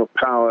peace and your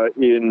power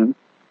in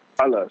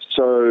Allah.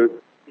 So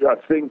I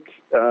think,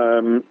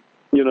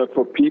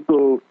 for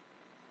people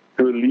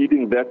who are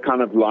leading that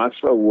kind of life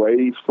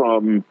away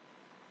from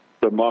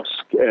the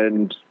mosque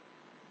and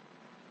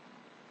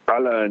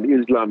Allah and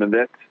Islam and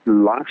that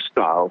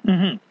lifestyle,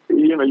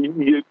 you're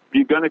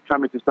going to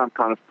come into some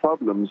kind of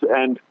problems.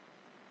 And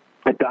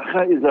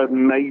dacha is a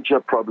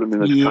major problem in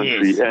this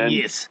country.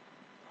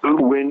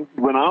 And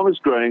when I was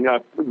growing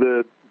up,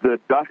 the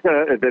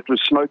dacha that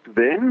was smoked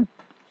then,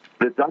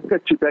 the dacha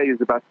today is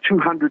about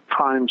 200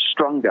 times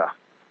stronger.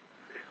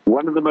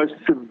 One of the most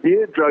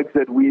severe drugs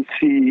that we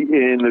see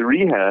in the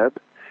rehab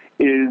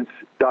is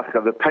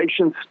dacha. The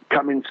patients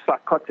come in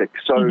psychotic.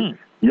 So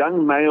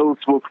young males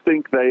will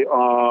think they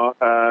are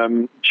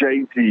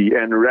Jay-Z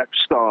and rap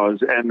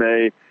stars,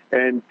 and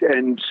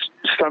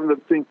some of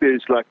them think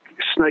there's like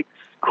snakes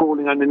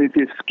crawling underneath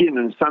their skin,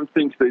 and some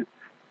think there's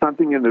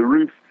something in the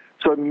roof.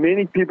 So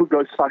many people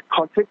go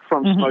psychotic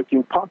from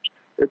smoking pot.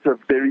 It's a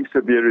very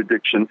severe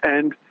addiction.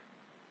 And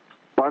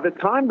by the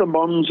time the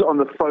mom's on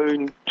the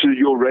phone to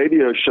your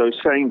radio show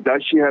saying,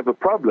 does she have a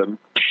problem?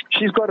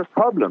 She's got a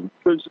problem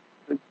because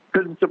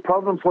it's a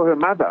problem for her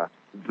mother.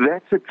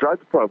 That's a drug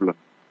problem.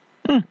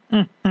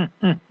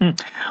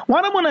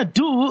 What I'm going to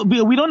do,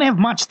 we don't have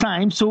much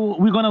time, so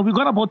we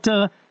got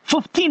about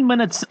 15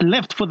 minutes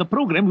left for the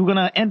program. We're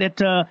going to end at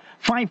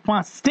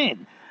 10:05.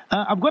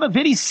 I've got a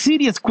very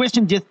serious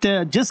question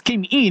just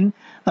came in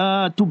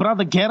to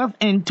Brother Gareth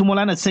and to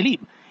Maulana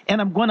Salim. And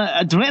I'm going to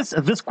address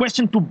this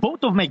question to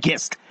both of my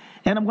guests.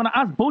 And I'm going to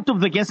ask both of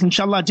the guests,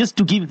 inshallah, just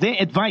to give their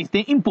advice,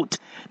 their input,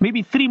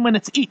 maybe 3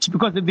 minutes each,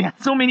 because there are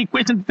so many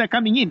questions that are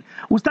coming in.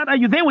 Ustad, are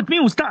you there with me,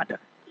 Ustad?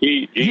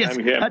 Yes.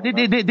 I'm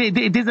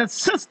here. There's a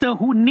sister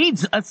who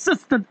needs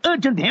assistant,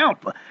 urgent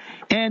help.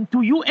 And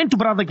to you and to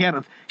Brother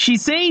Gareth, she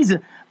says,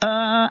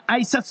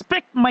 I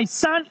suspect my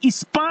son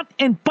is part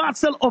and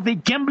parcel of a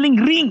gambling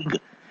ring.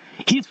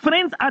 His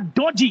friends are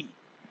dodgy,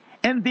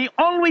 and they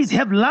always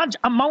have large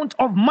amounts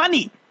of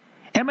money.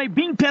 Am I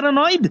being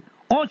paranoid,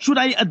 or should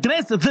I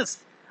address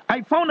this?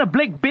 I found a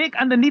black bag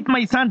underneath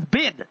my son's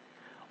bed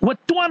with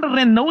 200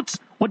 rand notes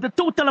with a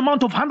total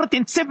amount of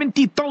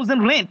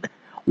 170,000 rand.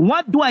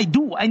 What do?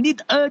 I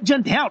need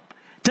urgent help.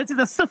 This is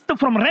a sister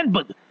from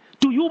Randburg.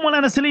 To you,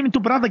 Maulana Salim, and to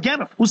Brother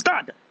Gareth.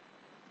 Ustad.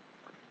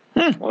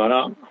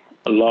 Maulana,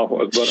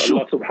 Allahu Akbar.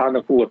 Allah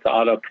subhanahu wa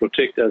ta'ala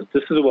protect us.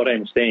 This is what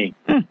I'm saying.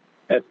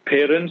 As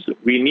parents,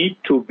 we need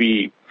to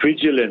be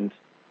vigilant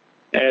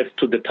as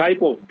to the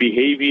type of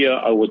behavior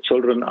our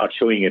children are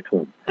showing at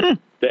home.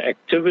 The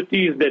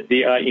activities that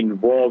they are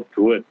involved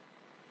with,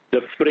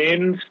 the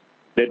friends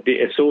that they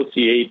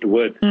associate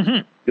with,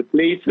 the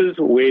places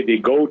where they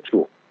go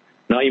to.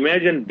 Now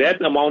imagine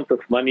that amount of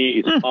money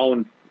is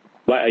found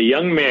by a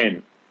young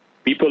man.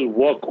 People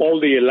work all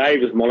their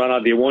lives,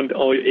 Maulana, they weren't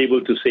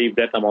able to save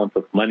that amount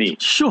of money.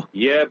 Sure.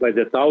 Yeah, by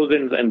the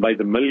thousands and by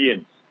the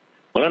millions.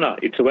 Maulana,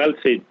 it's well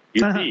said.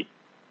 You see,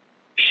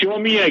 show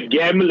me a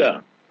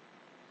gambler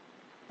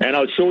and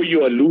I'll show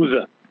you a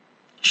loser.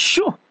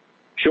 Sure.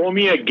 Show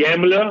me a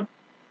gambler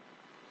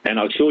and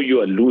I'll show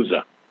you a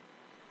loser.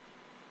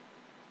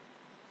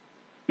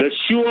 The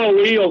sure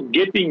way of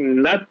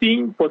getting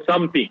nothing for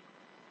something.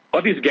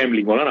 What is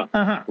gambling,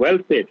 Maulana? Well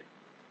said.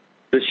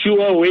 The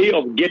sure way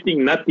of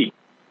getting nothing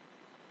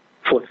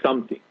for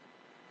something.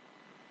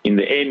 In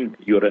the end,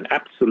 you're an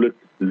absolute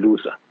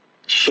loser.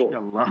 So,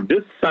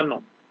 this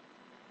son,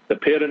 the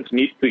parents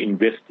need to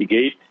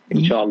investigate,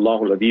 inshallah,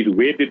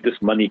 where did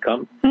this money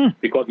come?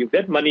 Because if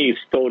that money is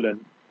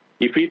stolen,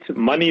 if it's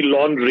money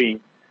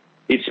laundering,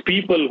 it's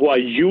people who are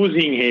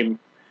using him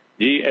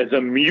as a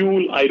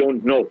mule, I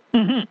don't know.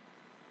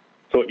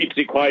 So it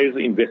requires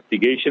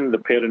investigation. The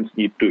parents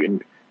need to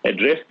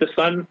address the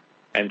son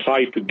and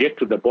try to get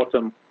to the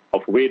bottom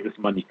of where this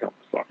money comes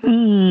from.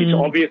 It's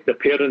obvious the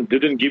parent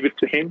didn't give it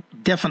to him.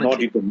 Definitely. Nor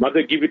did the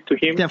mother give it to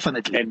him.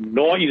 Definitely. And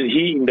nor is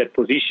he in that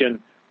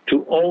position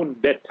to own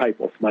that type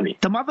of money.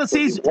 The mother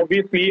says... It's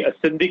obviously a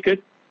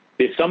syndicate.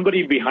 There's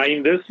somebody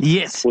behind this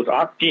Yes. who's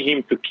asking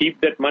him to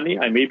keep that money.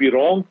 I may be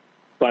wrong,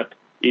 but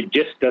it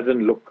just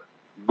doesn't look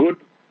good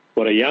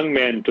for a young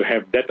man to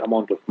have that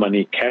amount of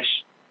money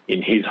cash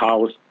in his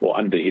house or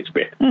under his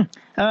bed.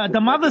 The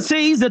mother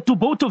says that to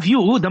both of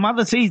you, the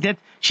mother says that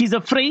she's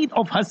afraid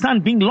of her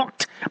son being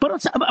locked.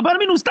 But I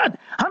mean, Ustad,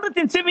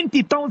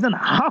 170,000,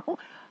 how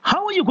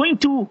are you going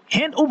to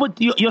hand over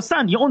to your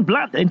son, your own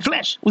blood and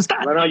flesh?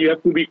 Ustad? No, you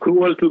have to be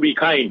cruel to be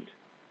kind.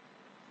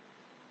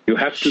 You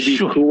have to be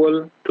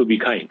cruel to be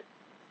kind.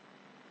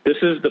 This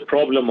is the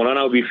problem,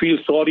 Maulana. We feel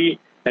sorry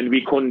and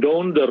we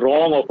condone the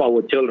wrong of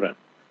our children.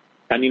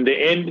 And in the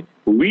end,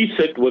 we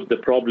sit with the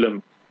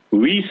problem.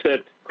 We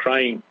sit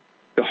crying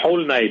the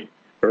whole night,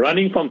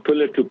 running from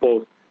pillar to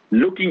post,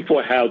 looking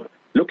for help,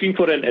 looking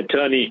for an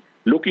attorney,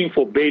 looking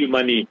for bail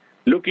money,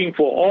 looking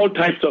for all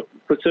types of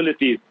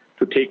facilities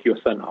to take your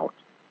son out.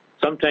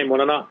 Sometimes,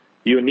 Maulana,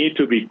 you need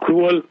to be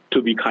cruel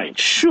to be kind.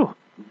 Sure.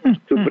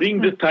 To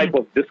bring this type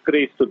of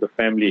disgrace to the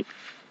family,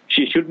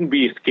 she shouldn't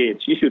be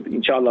scared. She should,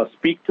 inshallah,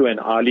 speak to an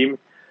alim,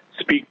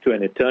 speak to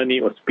an attorney,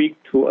 or speak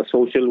to a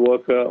social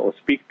worker, or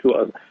speak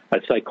to a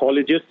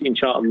psychologist,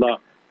 inshallah.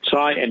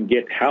 Try and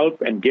get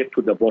help and get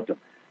to the bottom.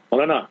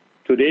 Maulana,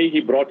 today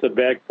he brought a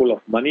bag full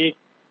of money.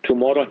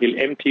 Tomorrow he'll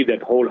empty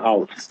that whole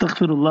house.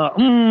 Astaghfirullah.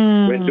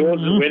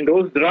 When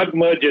those drug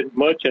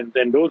merchants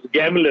and those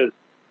gamblers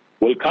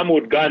will come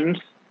with guns,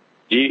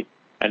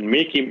 and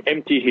make him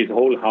empty his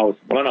whole house.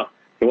 Maulana,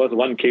 there was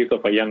one case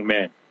of a young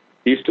man.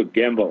 He used to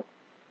gamble.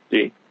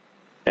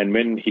 And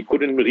when he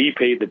couldn't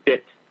repay the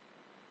debt,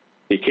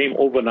 they came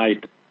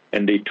overnight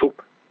and they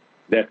took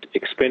that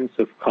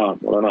expensive car.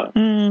 Maulana,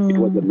 it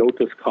was a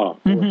Lotus car.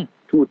 It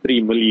was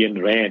 2-3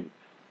 million rand.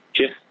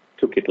 Just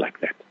took it like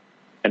that.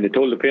 And they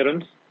told the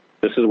parents,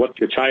 this is what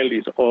your child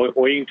is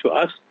owing to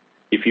us.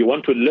 If you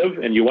want to live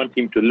and you want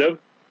him to live,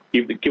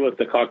 give us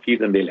the car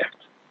keys, and they left.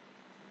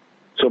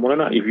 So,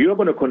 Maulana, if you're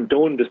going to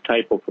condone this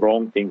type of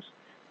wrong things,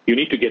 you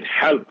need to get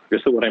help.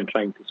 This is what I'm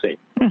trying to say.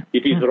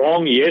 It is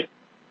wrong, yes.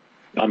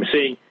 I'm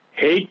saying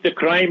hate the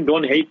crime,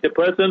 don't hate the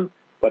person.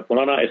 But,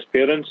 Maulana, as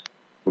parents,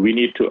 we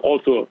need to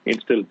also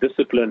instill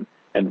discipline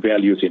and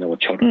values in our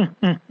children.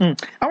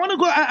 I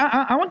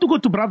want to go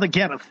to Brother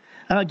Gareth.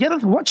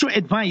 Gareth, what's your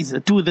advice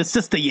to the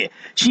sister here?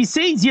 She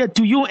says here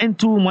to you and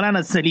to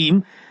Maulana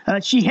Salim,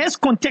 she has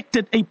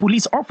contacted a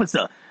police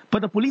officer,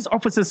 but the police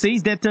officer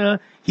says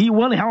that he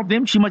will help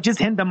them. She must just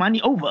hand the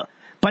money over.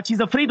 But she's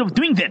afraid of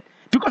doing that.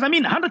 Because,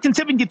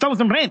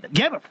 170,000 rand,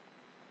 Gareth.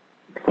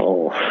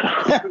 Oh.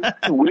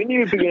 When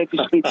you began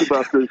to speak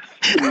about this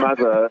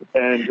mother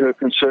and her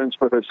concerns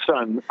for her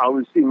son, I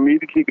was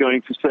immediately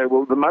going to say,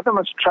 well, the mother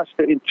must trust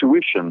her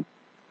intuition.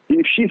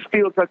 If she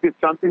feels like there's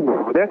something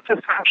wrong, that's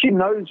just how she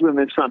knows when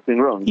there's something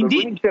wrong. But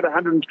when he said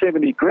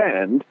 170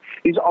 grand,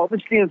 he's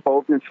obviously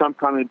involved in some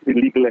kind of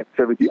illegal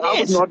activity. Yes. I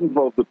would not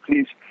involve the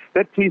police.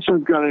 That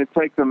policeman's going to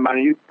take the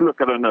money.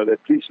 Look, I don't know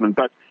that policeman,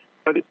 but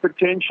it's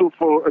potential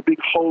for a big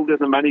hole that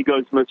the money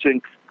goes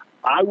missing.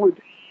 I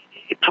would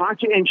try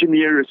to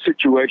engineer a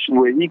situation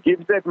where he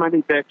gives that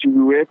money back to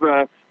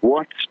whoever,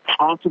 what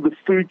part of the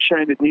food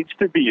chain it needs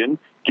to be in,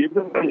 give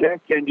them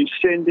back, and you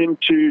send him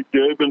to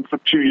Durban for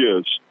 2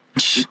 years.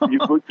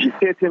 You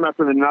set him up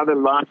in another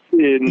life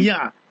in,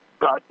 I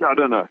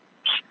don't know,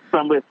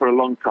 somewhere for a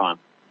long time.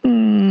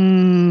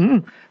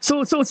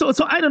 So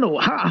I don't know.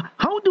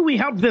 How do we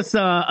help this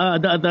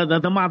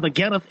the mother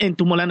Gareth and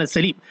to Maulana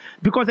Salim?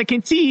 Because I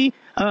can see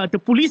the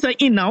police are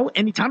in now,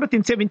 and it's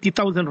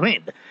 170,000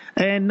 rand.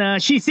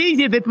 And she says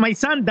here that my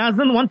son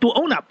doesn't want to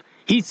own up.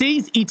 He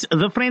says it's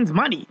the friend's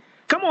money.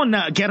 Come on,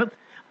 Gareth,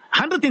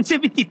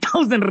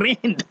 170,000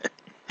 rand.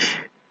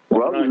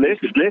 Well, let's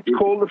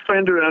call the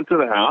friend around to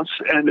the house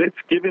and let's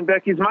give him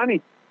back his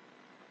money.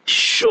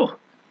 Sure.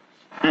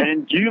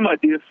 And you, my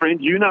dear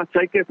friend, you now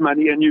take that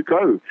money and you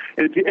go.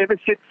 And if you ever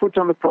set foot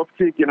on the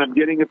property again, I'm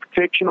getting a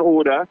protection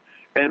order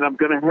and I'm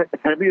going to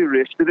have you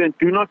arrested, and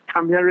do not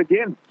come here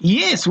again.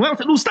 Yes, well,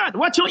 Ustad,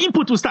 what's your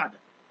input, Ustad?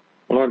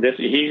 Well,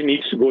 he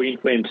needs to go in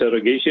for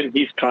interrogation.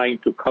 He's trying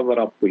to cover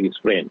up for his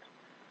friend.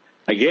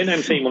 Again,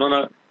 I'm saying,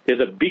 Maulana, there's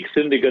a big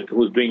syndicate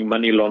who's doing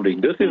money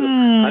laundering. This is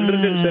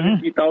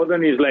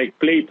 170,000 is like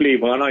play,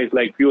 Maulana. It's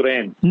like few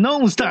rands.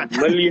 No, Ustad.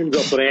 Millions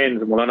of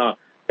rands, Maulana,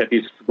 that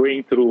is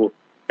going through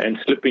and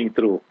slipping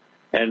through.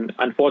 And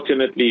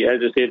unfortunately,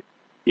 as I said,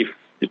 if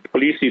the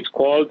police is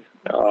called,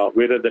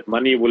 whether that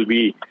money will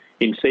be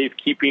in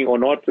safekeeping or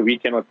not, we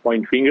cannot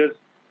point fingers.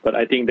 But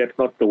I think that's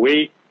not the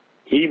way.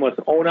 He must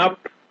own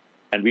up,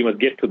 and we must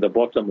get to the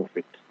bottom of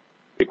it.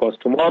 Because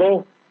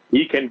tomorrow,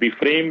 he can be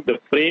framed, the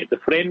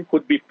friend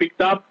could be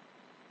picked up,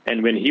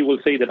 and when he will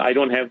say that I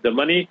don't have the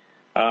money,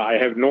 I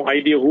have no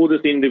idea who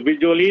this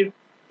individual is,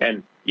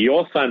 and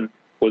your son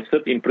will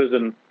sit in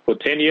prison for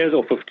 10 years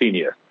or 15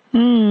 years.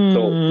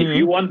 So if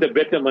you want the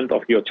betterment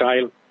of your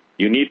child,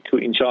 you need to,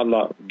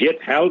 inshallah,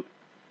 get help,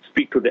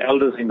 speak to the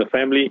elders in the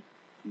family,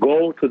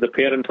 go to the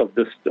parents of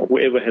this,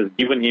 whoever has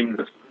given him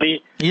this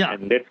money, Yeah.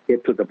 and let's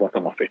get to the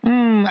bottom of it.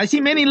 I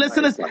see many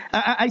listeners.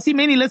 I see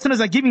many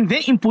listeners are giving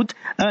their input.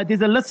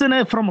 There's a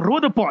listener from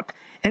Roodepoort,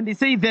 and they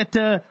say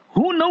that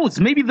who knows,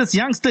 maybe this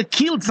youngster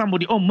killed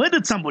somebody or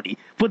murdered somebody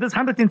for this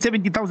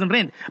 170,000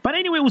 rand. But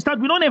anyway,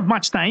 Ustad, we don't have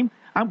much time.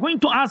 I'm going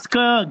to ask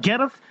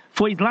Gareth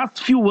for his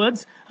last few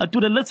words to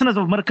the listeners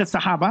of Markaz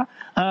Sahaba.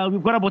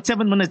 We've got about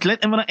 7 minutes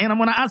left, and I'm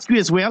going to ask you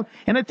as well.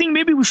 And I think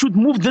maybe we should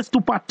move this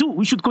to part 2.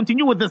 We should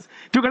continue with this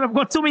because I've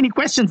got so many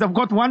questions. I've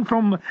got one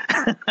from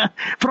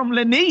from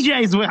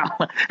Lenasia as well.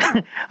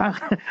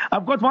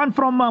 I've got one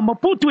from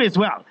Maputo as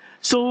well.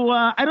 So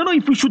I don't know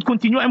if we should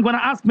continue. I'm going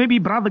to ask maybe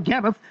Brother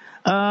Gareth,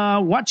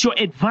 what's your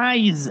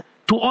advice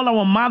to all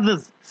our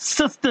mothers,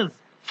 sisters,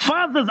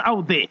 fathers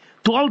out there,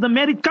 to all the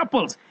married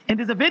couples? And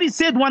there's a very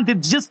sad one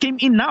that just came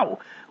in now,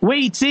 where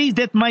it says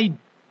that my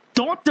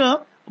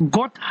daughter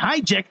got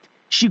hijacked,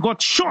 she got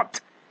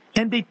shot,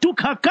 and they took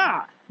her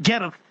car,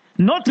 Gareth,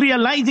 not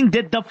realizing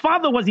that the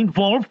father was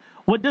involved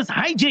with this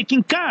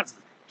hijacking cars.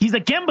 He's a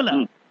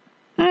gambler.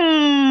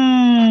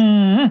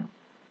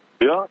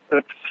 Yeah,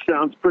 that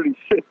sounds pretty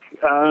sick.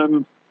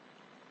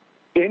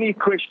 Any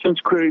questions,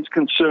 queries,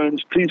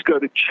 concerns, please go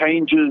to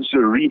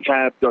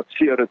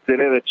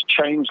changesrehab.co.za. That's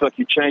change like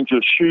you change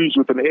your shoes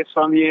with an S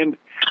on the end,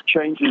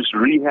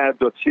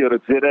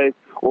 changesrehab.co.za,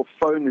 or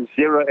phone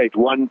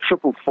 081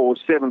 444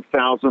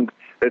 7000.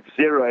 That's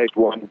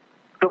 081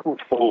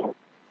 444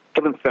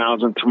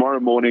 7000.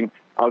 Tomorrow morning,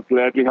 I'll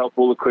gladly help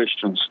all the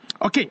questions.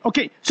 Okay.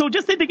 So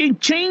just say it again,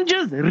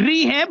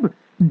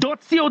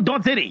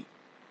 changesrehab.co.za.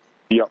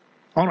 Yeah,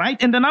 All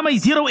right, and the number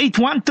is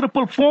 081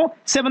 444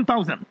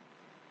 7000.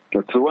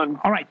 that's the one.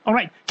 All right.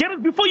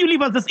 Gareth, before you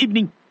leave us this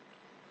evening,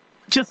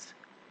 just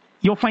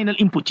your final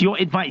input, your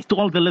advice to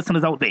all the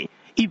listeners out there.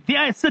 If they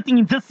are sitting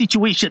in this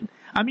situation,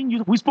 I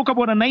mean, we spoke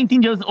about a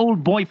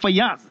 19-year-old boy,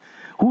 Fayaz,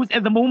 who's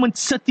at the moment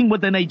sitting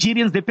with the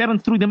Nigerians. Their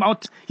parents threw them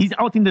out. He's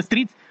out in the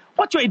streets.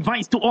 What's your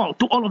advice to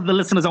all of the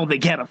listeners out there,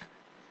 Gareth?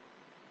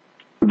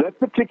 That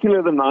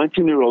particular, the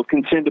 19-year-old,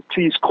 can send a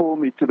please call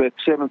me to that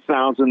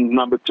 7,000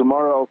 number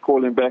tomorrow. I'll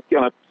call him back.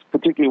 And I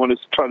particularly want to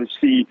try to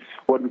see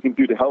what we can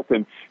do to help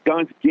him.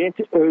 Guys, get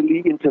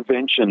early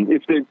intervention.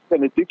 If there's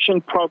an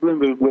addiction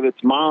problem, whether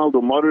it's mild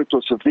or moderate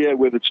or severe,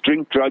 whether it's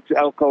drink, drugs,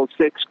 alcohol,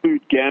 sex,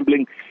 food,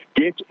 gambling,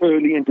 get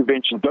early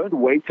intervention. Don't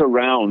wait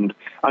around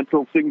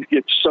until things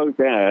get so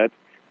bad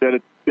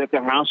that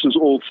the houses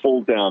all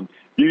fall down.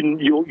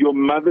 Your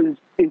mother's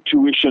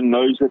intuition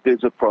knows that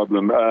there's a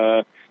problem.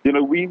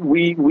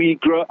 We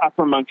grow up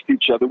amongst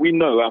each other. We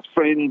know our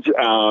friends,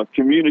 our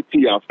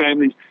community, our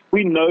families.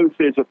 We know if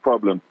there's a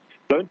problem.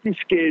 Don't be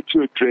scared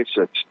to address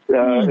it.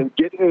 And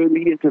get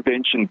early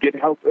intervention. Get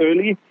help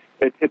early.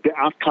 The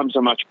outcomes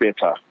are much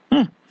better.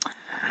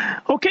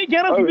 Okay,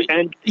 Gareth. Oh,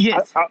 and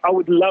yes. I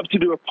would love to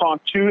do a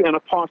part 2 and a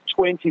part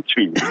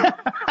 22.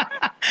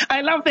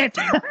 I love that.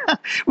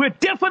 We're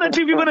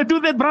going to do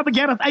that, Brother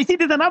Gareth. I see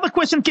there's another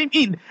question came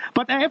in,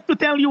 but I have to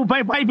tell you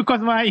bye-bye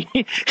because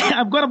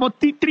I've got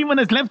about 3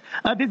 minutes left.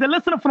 There's a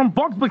listener from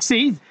Boksburg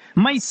says,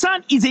 my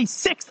son is a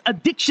sex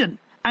addiction.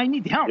 I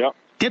need help. Yep.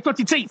 That's what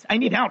it says. I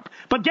need help.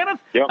 But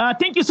Gareth,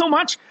 thank you so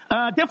much.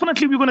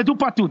 Definitely we're going to do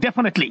part 2.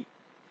 Definitely.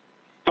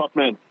 Top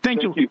man.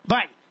 Thank you.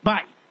 Bye.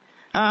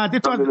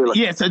 That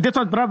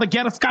was Brother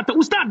Gareth Carter.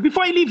 Ustad,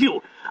 before I leave you,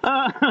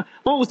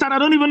 Ustad, I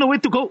don't even know where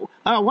to go,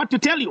 what to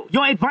tell you.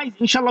 Your advice,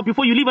 inshallah,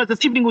 before you leave us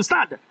this evening,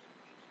 Ustad.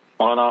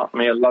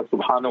 May Allah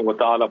subhanahu wa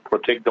ta'ala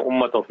protect the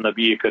ummah of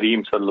Nabi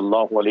Kareem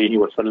sallallahu alayhi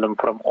wa sallam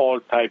from all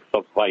types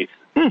of vice.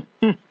 Is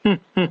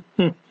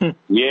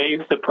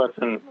the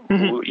person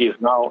who is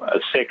now a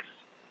sex,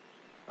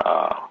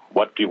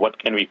 what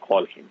can we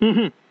call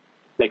him?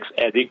 Sex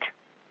addict.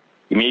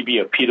 He may be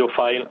a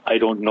pedophile, I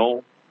don't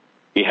know.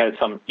 He has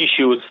some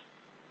issues.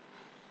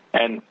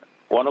 And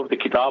one of the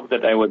kitabs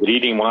that I was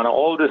reading,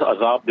 all this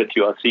azab that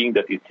you are seeing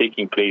that is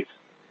taking place,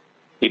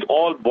 it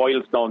all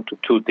boils down to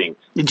 2 things.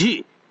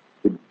 It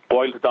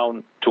boils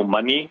down to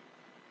money,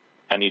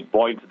 and it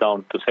boils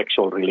down to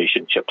sexual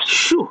relationships.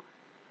 Sure.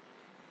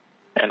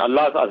 And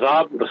Allah's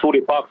azab, Rasul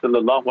Pak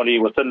sallallahu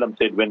alayhi wa sallam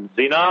said, when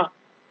zina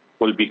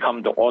will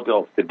become the order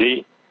of the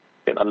day,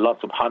 then Allah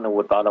subhanahu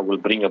wa ta'ala will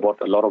bring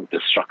about a lot of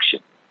destruction.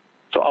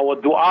 So our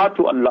dua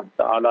to Allah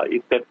ta'ala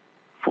is that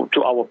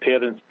to our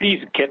parents,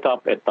 please get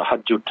up at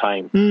tahajjud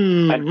time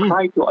and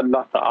cry to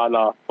Allah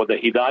ta'ala for the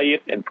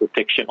hidayat and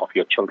protection of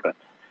your children.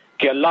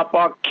 Ki Allah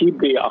Pak keep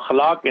their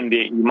akhlaq and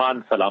their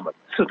iman salamat.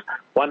 This is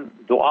one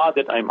dua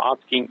that I'm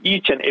asking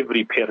each and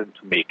every parent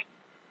to make.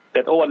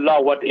 That, oh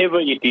Allah,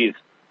 whatever it is,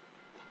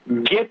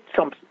 get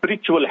some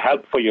spiritual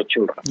help for your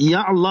children.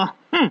 Ya Allah.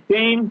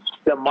 Change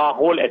the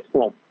mahol at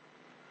home.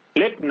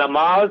 Let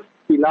namaz,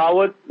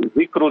 tilawat,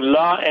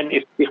 zikrullah and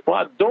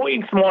istighfar, though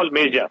in small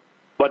measure,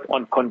 but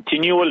on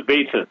continual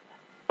basis.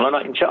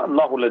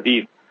 Insha'Allah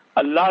al-Aziz,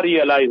 Allah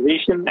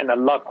realization and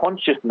Allah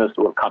consciousness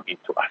will come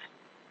into us.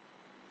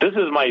 This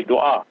is my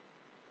dua,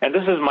 and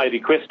this is my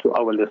request to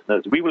our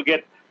listeners. We will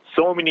get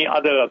so many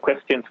other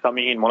questions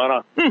coming in,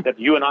 Maulana, that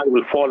you and I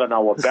will fall on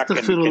our back,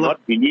 and we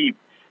cannot believe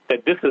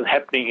that this is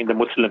happening in the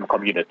Muslim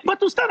community. But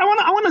Ustad, I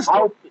want to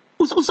stop.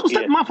 Ustad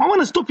Yes. Maaf, I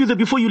want to stop you there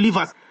before you leave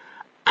us.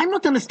 I'm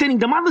not understanding.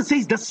 The mother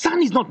says the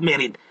son is not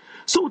married.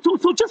 So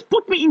just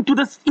put me into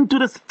this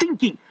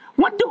thinking.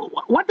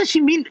 What does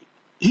she mean?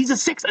 He's a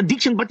sex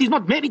addiction, but he's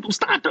not married.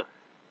 Ustad.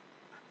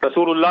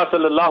 Rasulullah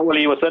sallallahu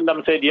alayhi wa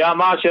sallam said, Ya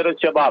ma'ashar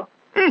al-shabab,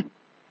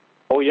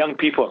 O young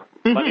people,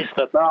 man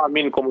istata'a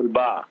minkum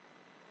al-ba'a.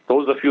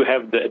 Those of you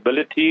have the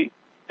ability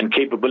and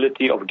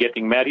capability of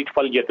getting married,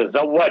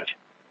 falyatazawwaj.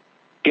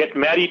 Get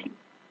married.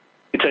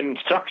 It's an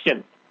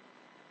instruction.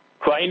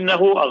 فَإِنَّهُ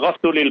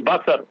أَغَضُّ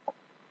لِلْبَصَرِ.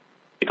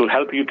 It will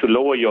help you to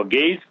lower your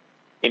gaze,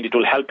 and it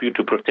will help you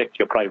to protect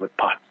your private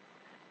parts.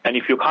 And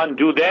if you can't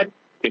do that,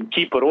 then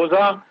keep a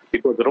roza,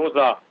 because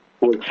roza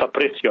will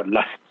suppress your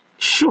lust.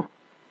 Sure.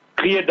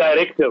 Clear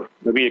directive,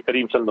 Nabi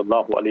Kareem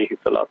sallallahu alayhi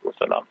salatu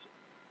wasalam.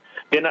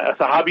 Then a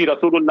Sahabi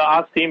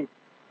Rasulullah asked him,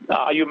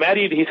 are you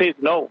married? He says,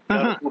 no,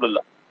 Ya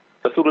Rasulullah.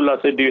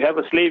 Rasulullah said, do you have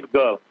a slave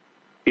girl?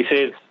 He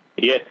says,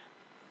 yes.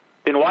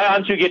 Then why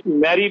aren't you getting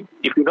married?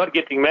 If you're not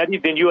getting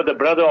married, then you are the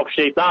brother of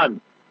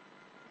Shaitan.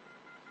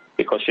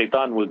 Because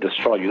Shaitan will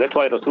destroy you. That's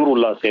why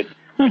Rasulullah said,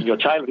 when your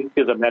child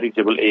reaches a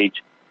marriageable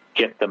age,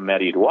 get them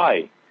married.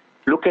 Why?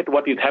 Look at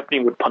what is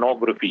happening with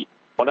pornography.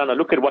 Maulana,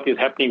 look at what is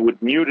happening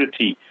with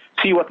nudity.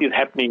 See what is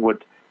happening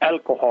with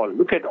alcohol.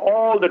 Look at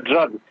all the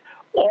drugs.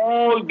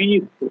 All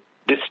these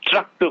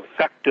destructive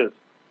factors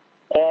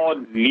all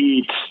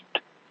leads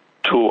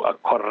to a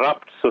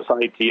corrupt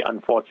society,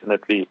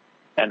 unfortunately,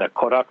 and a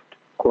corrupt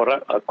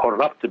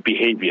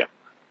behavior.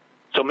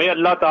 So may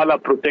Allah Ta'ala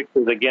protect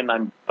us again.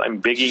 I'm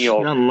begging you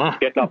all,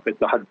 get up at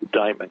the Hajj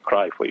time and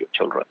cry for your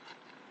children.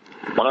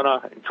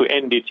 Maulana, to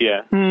end it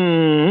here,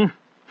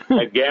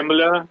 a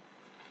gambler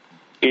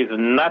is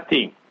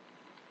nothing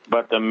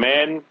but a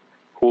man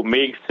who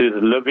makes his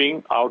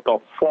living out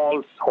of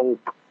false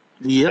hope.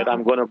 That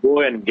I'm going to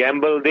go and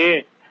gamble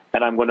there,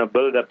 and I'm going to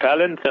build a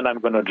palace, and I'm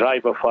going to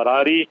drive a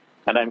Ferrari,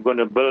 and I'm going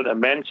to build a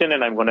mansion,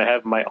 and I'm going to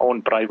have my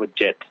own private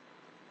jet.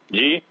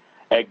 Gee,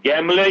 a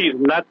gambler is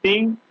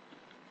nothing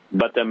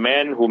but a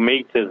man who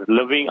makes his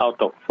living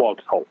out of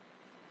false hope.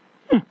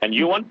 And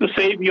you want to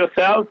save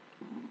yourself,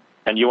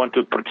 and you want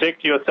to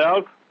protect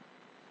yourself,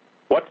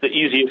 what's the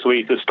easiest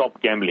way to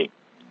stop gambling?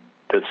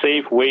 The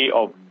safe way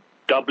of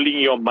doubling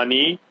your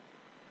money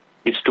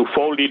is to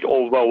fold it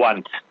over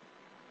once.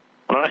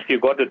 If you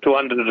got a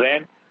 200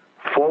 rand,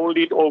 fold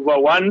it over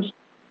once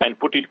and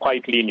put it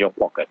quietly in your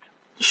pocket.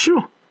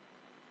 Sure.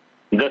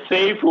 The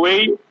safe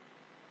way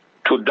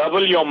to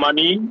double your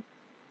money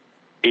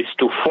is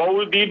to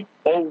fold it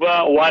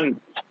over once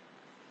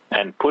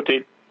and put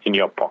it in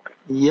your pocket.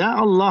 Ya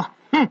Allah.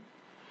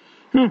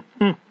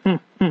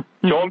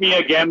 Show me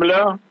a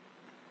gambler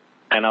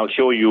and I'll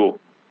show you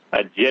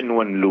a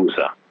genuine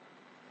loser.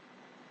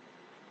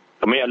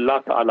 So may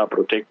Allah Ta'ala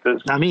protect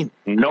us. Ameen.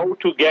 No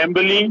to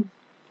gambling,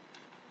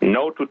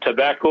 no to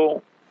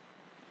tobacco,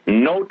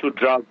 no to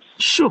drugs,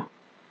 Sure.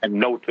 and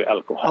no to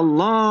alcohol.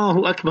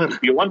 Allahu Akbar.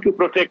 If you want to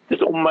protect this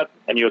ummah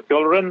and your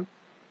children,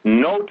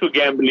 no to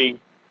gambling,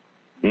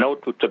 no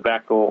to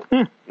tobacco,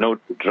 no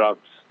to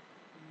drugs.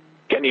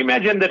 Can you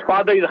imagine that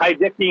father is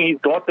hijacking his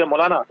daughter,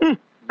 Maulana?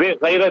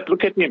 Ghairat,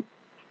 look at him.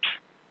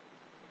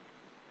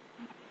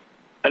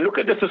 And look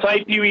at the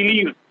society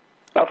we live.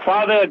 A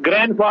father, a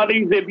grandfather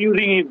is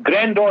abusing his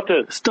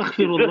granddaughters.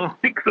 Astaghfirullah.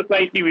 This sick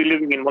society we're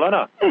living in,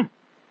 Maulana.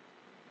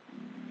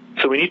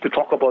 So we need to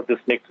talk about this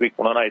next week,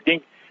 Maulana. I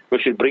think we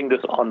should bring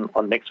this on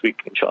next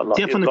week, inshallah.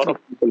 Definitely. There's a lot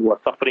of people who are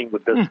suffering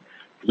with this.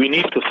 We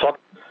need to sort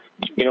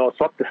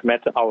this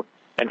matter out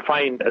and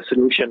find a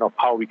solution of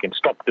how we can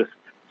stop this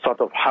sort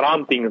of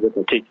haram things that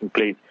are taking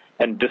place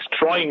and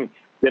destroying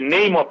the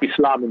name of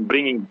Islam and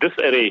bringing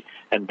disarray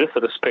and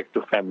disrespect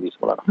to families,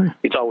 Maulana.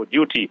 It's our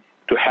duty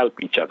to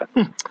help each other.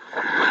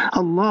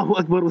 Allahu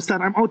Akbar,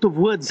 Ustad. I'm out of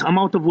words,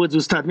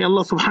 Ustad. May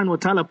Allah subhanahu wa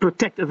ta'ala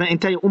protect the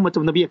entire ummah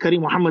of Nabi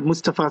Kareem Muhammad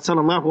Mustafa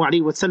sallallahu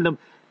alayhi wa sallam.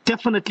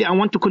 Definitely, I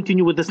want to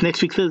continue with this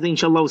next week, Thursday,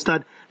 inshallah,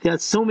 Ustad. There are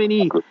so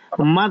many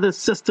mothers,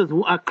 sisters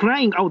who are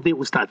crying out there,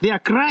 Ustad. They are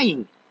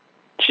crying.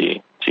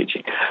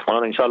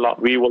 Well, inshallah,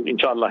 we will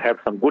inshallah have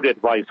some good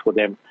advice for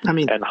them.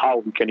 Ameen. And how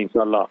we can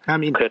inshallah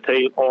Ameen.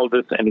 curtail all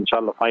this and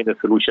inshallah find a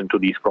solution to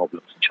these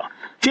problems. Inshallah.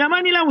 Fi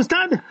amanillah,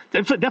 Ustad.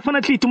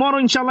 Definitely tomorrow,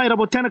 inshallah, at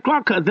about 10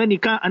 o'clock, the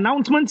nikah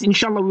announcements.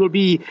 Inshallah, we will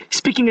be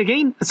speaking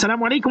again.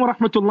 Assalamu alaikum wa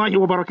rahmatullahi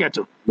wa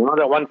barakatuh.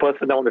 Another one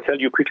person I want to tell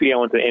you quickly, I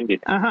want to end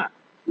it.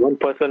 One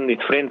person, his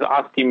friends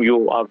asked him,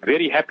 you are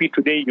very happy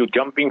today, you're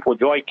jumping for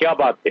joy. Kya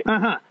baat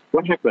hai?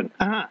 What happened?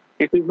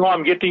 He says, no,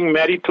 I'm getting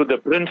married to the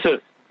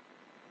princess.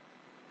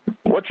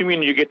 What do you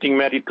mean you're getting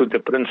married to the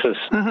princess?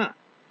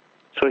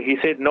 So he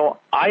said, no,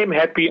 I'm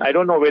happy. I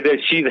don't know whether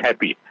she's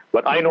happy,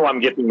 but I know I'm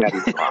getting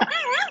married to her.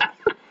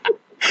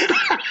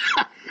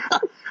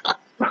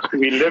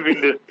 We live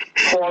in this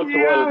false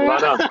world,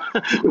 Mana.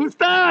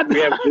 Ustad! We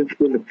have this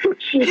thing.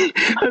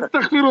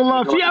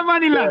 Astaghfirullah. Fi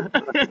amanillah.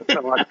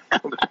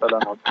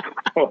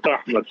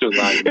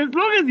 As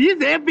long as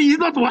he's happy, he's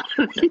not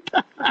worried.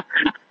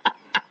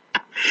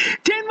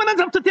 10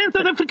 minutes after 10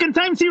 South African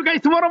time. See you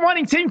guys tomorrow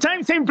morning, same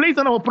time, same place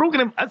on our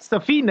program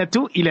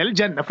As-Safinatu ila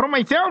al-Jannah. From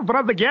myself,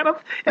 Brother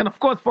Gareth, and of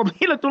course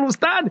Fadilatul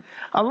Ustad.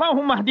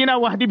 Allahumma hdina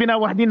wa hdi bina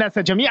wa hdi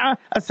nasa jami'a.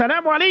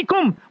 Assalamu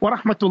alaikum wa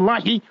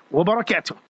rahmatullahi wa barakatuh.